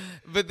though.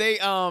 But they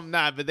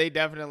but they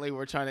definitely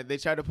were they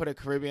tried to put a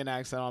Caribbean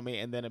accent on me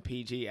and then a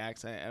PG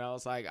accent, and I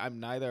was like, I'm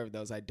neither of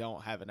those. I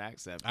don't have an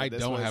accent. I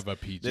don't have a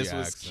PG accent. This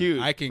was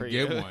cute. I can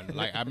get one.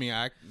 Like, I mean,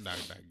 I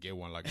get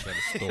one like at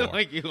the store.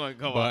 Like, you want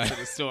to go out to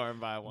the store and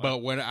buy one. But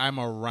when I'm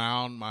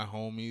around my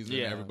homies and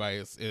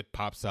everybody, it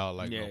pops out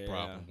like no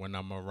problem. Yeah. When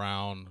I'm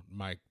around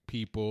my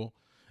people,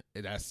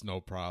 that's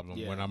no problem.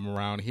 Yeah. When I'm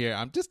around here,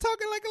 I'm just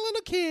talking like a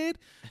little kid.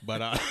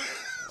 But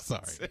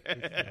sorry.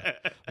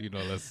 You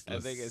know, let's I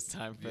think it's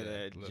time for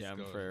the gem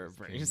for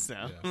brain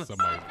sound. Yeah,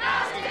 somebody's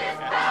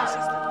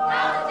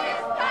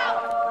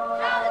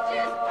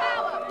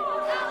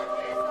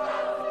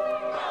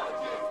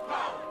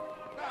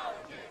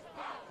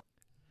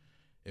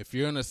If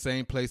you're in the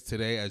same place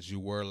today as you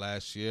were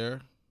last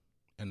year,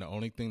 and the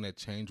only thing that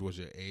changed was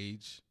your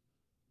age,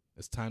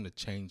 it's time to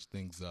change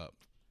things up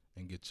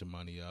and get your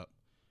money up.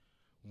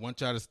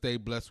 Want y'all to stay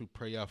blessed. We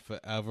pray y'all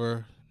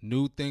forever.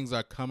 New things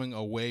are coming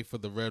away for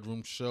the Red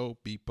Room Show.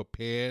 Be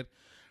prepared.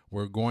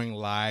 We're going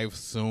live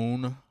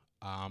soon.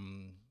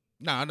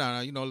 No.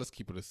 You know, let's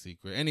keep it a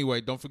secret.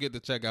 Anyway, don't forget to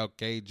check out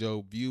King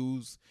Jobe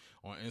Views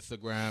on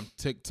Instagram,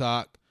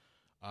 TikTok,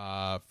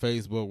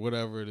 Facebook,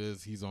 whatever it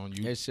is. He's on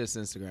YouTube. It's just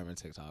Instagram and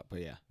TikTok, but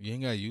yeah. You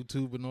ain't got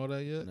YouTube and all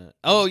that yet? No.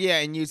 Oh yeah,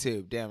 and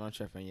YouTube. Damn, I'm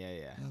tripping.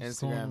 Yeah. What's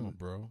Instagram, going on,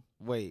 bro.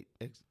 Wait,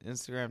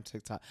 Instagram,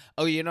 TikTok.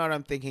 Oh, you know what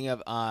I'm thinking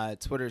of?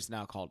 Twitter's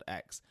now called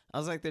X. I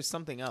was like, there's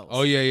something else.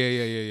 Oh yeah.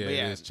 But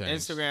yeah, It is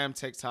changed. Instagram,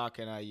 TikTok,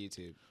 and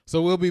YouTube.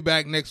 So we'll be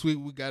back next week.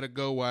 We gotta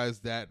go. Why is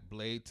that?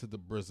 Blade to the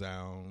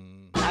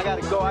Brazown. I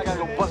gotta go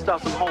bust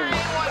out some homes.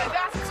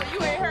 So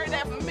you ain't heard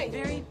that from me.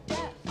 Very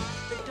deaf.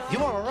 You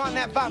wanna run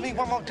that by me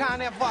one more time,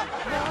 there, fuck?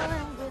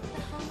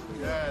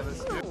 Yeah,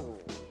 let's do it.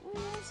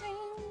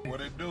 What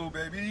it do,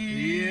 baby?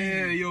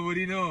 Yeah, you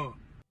already know.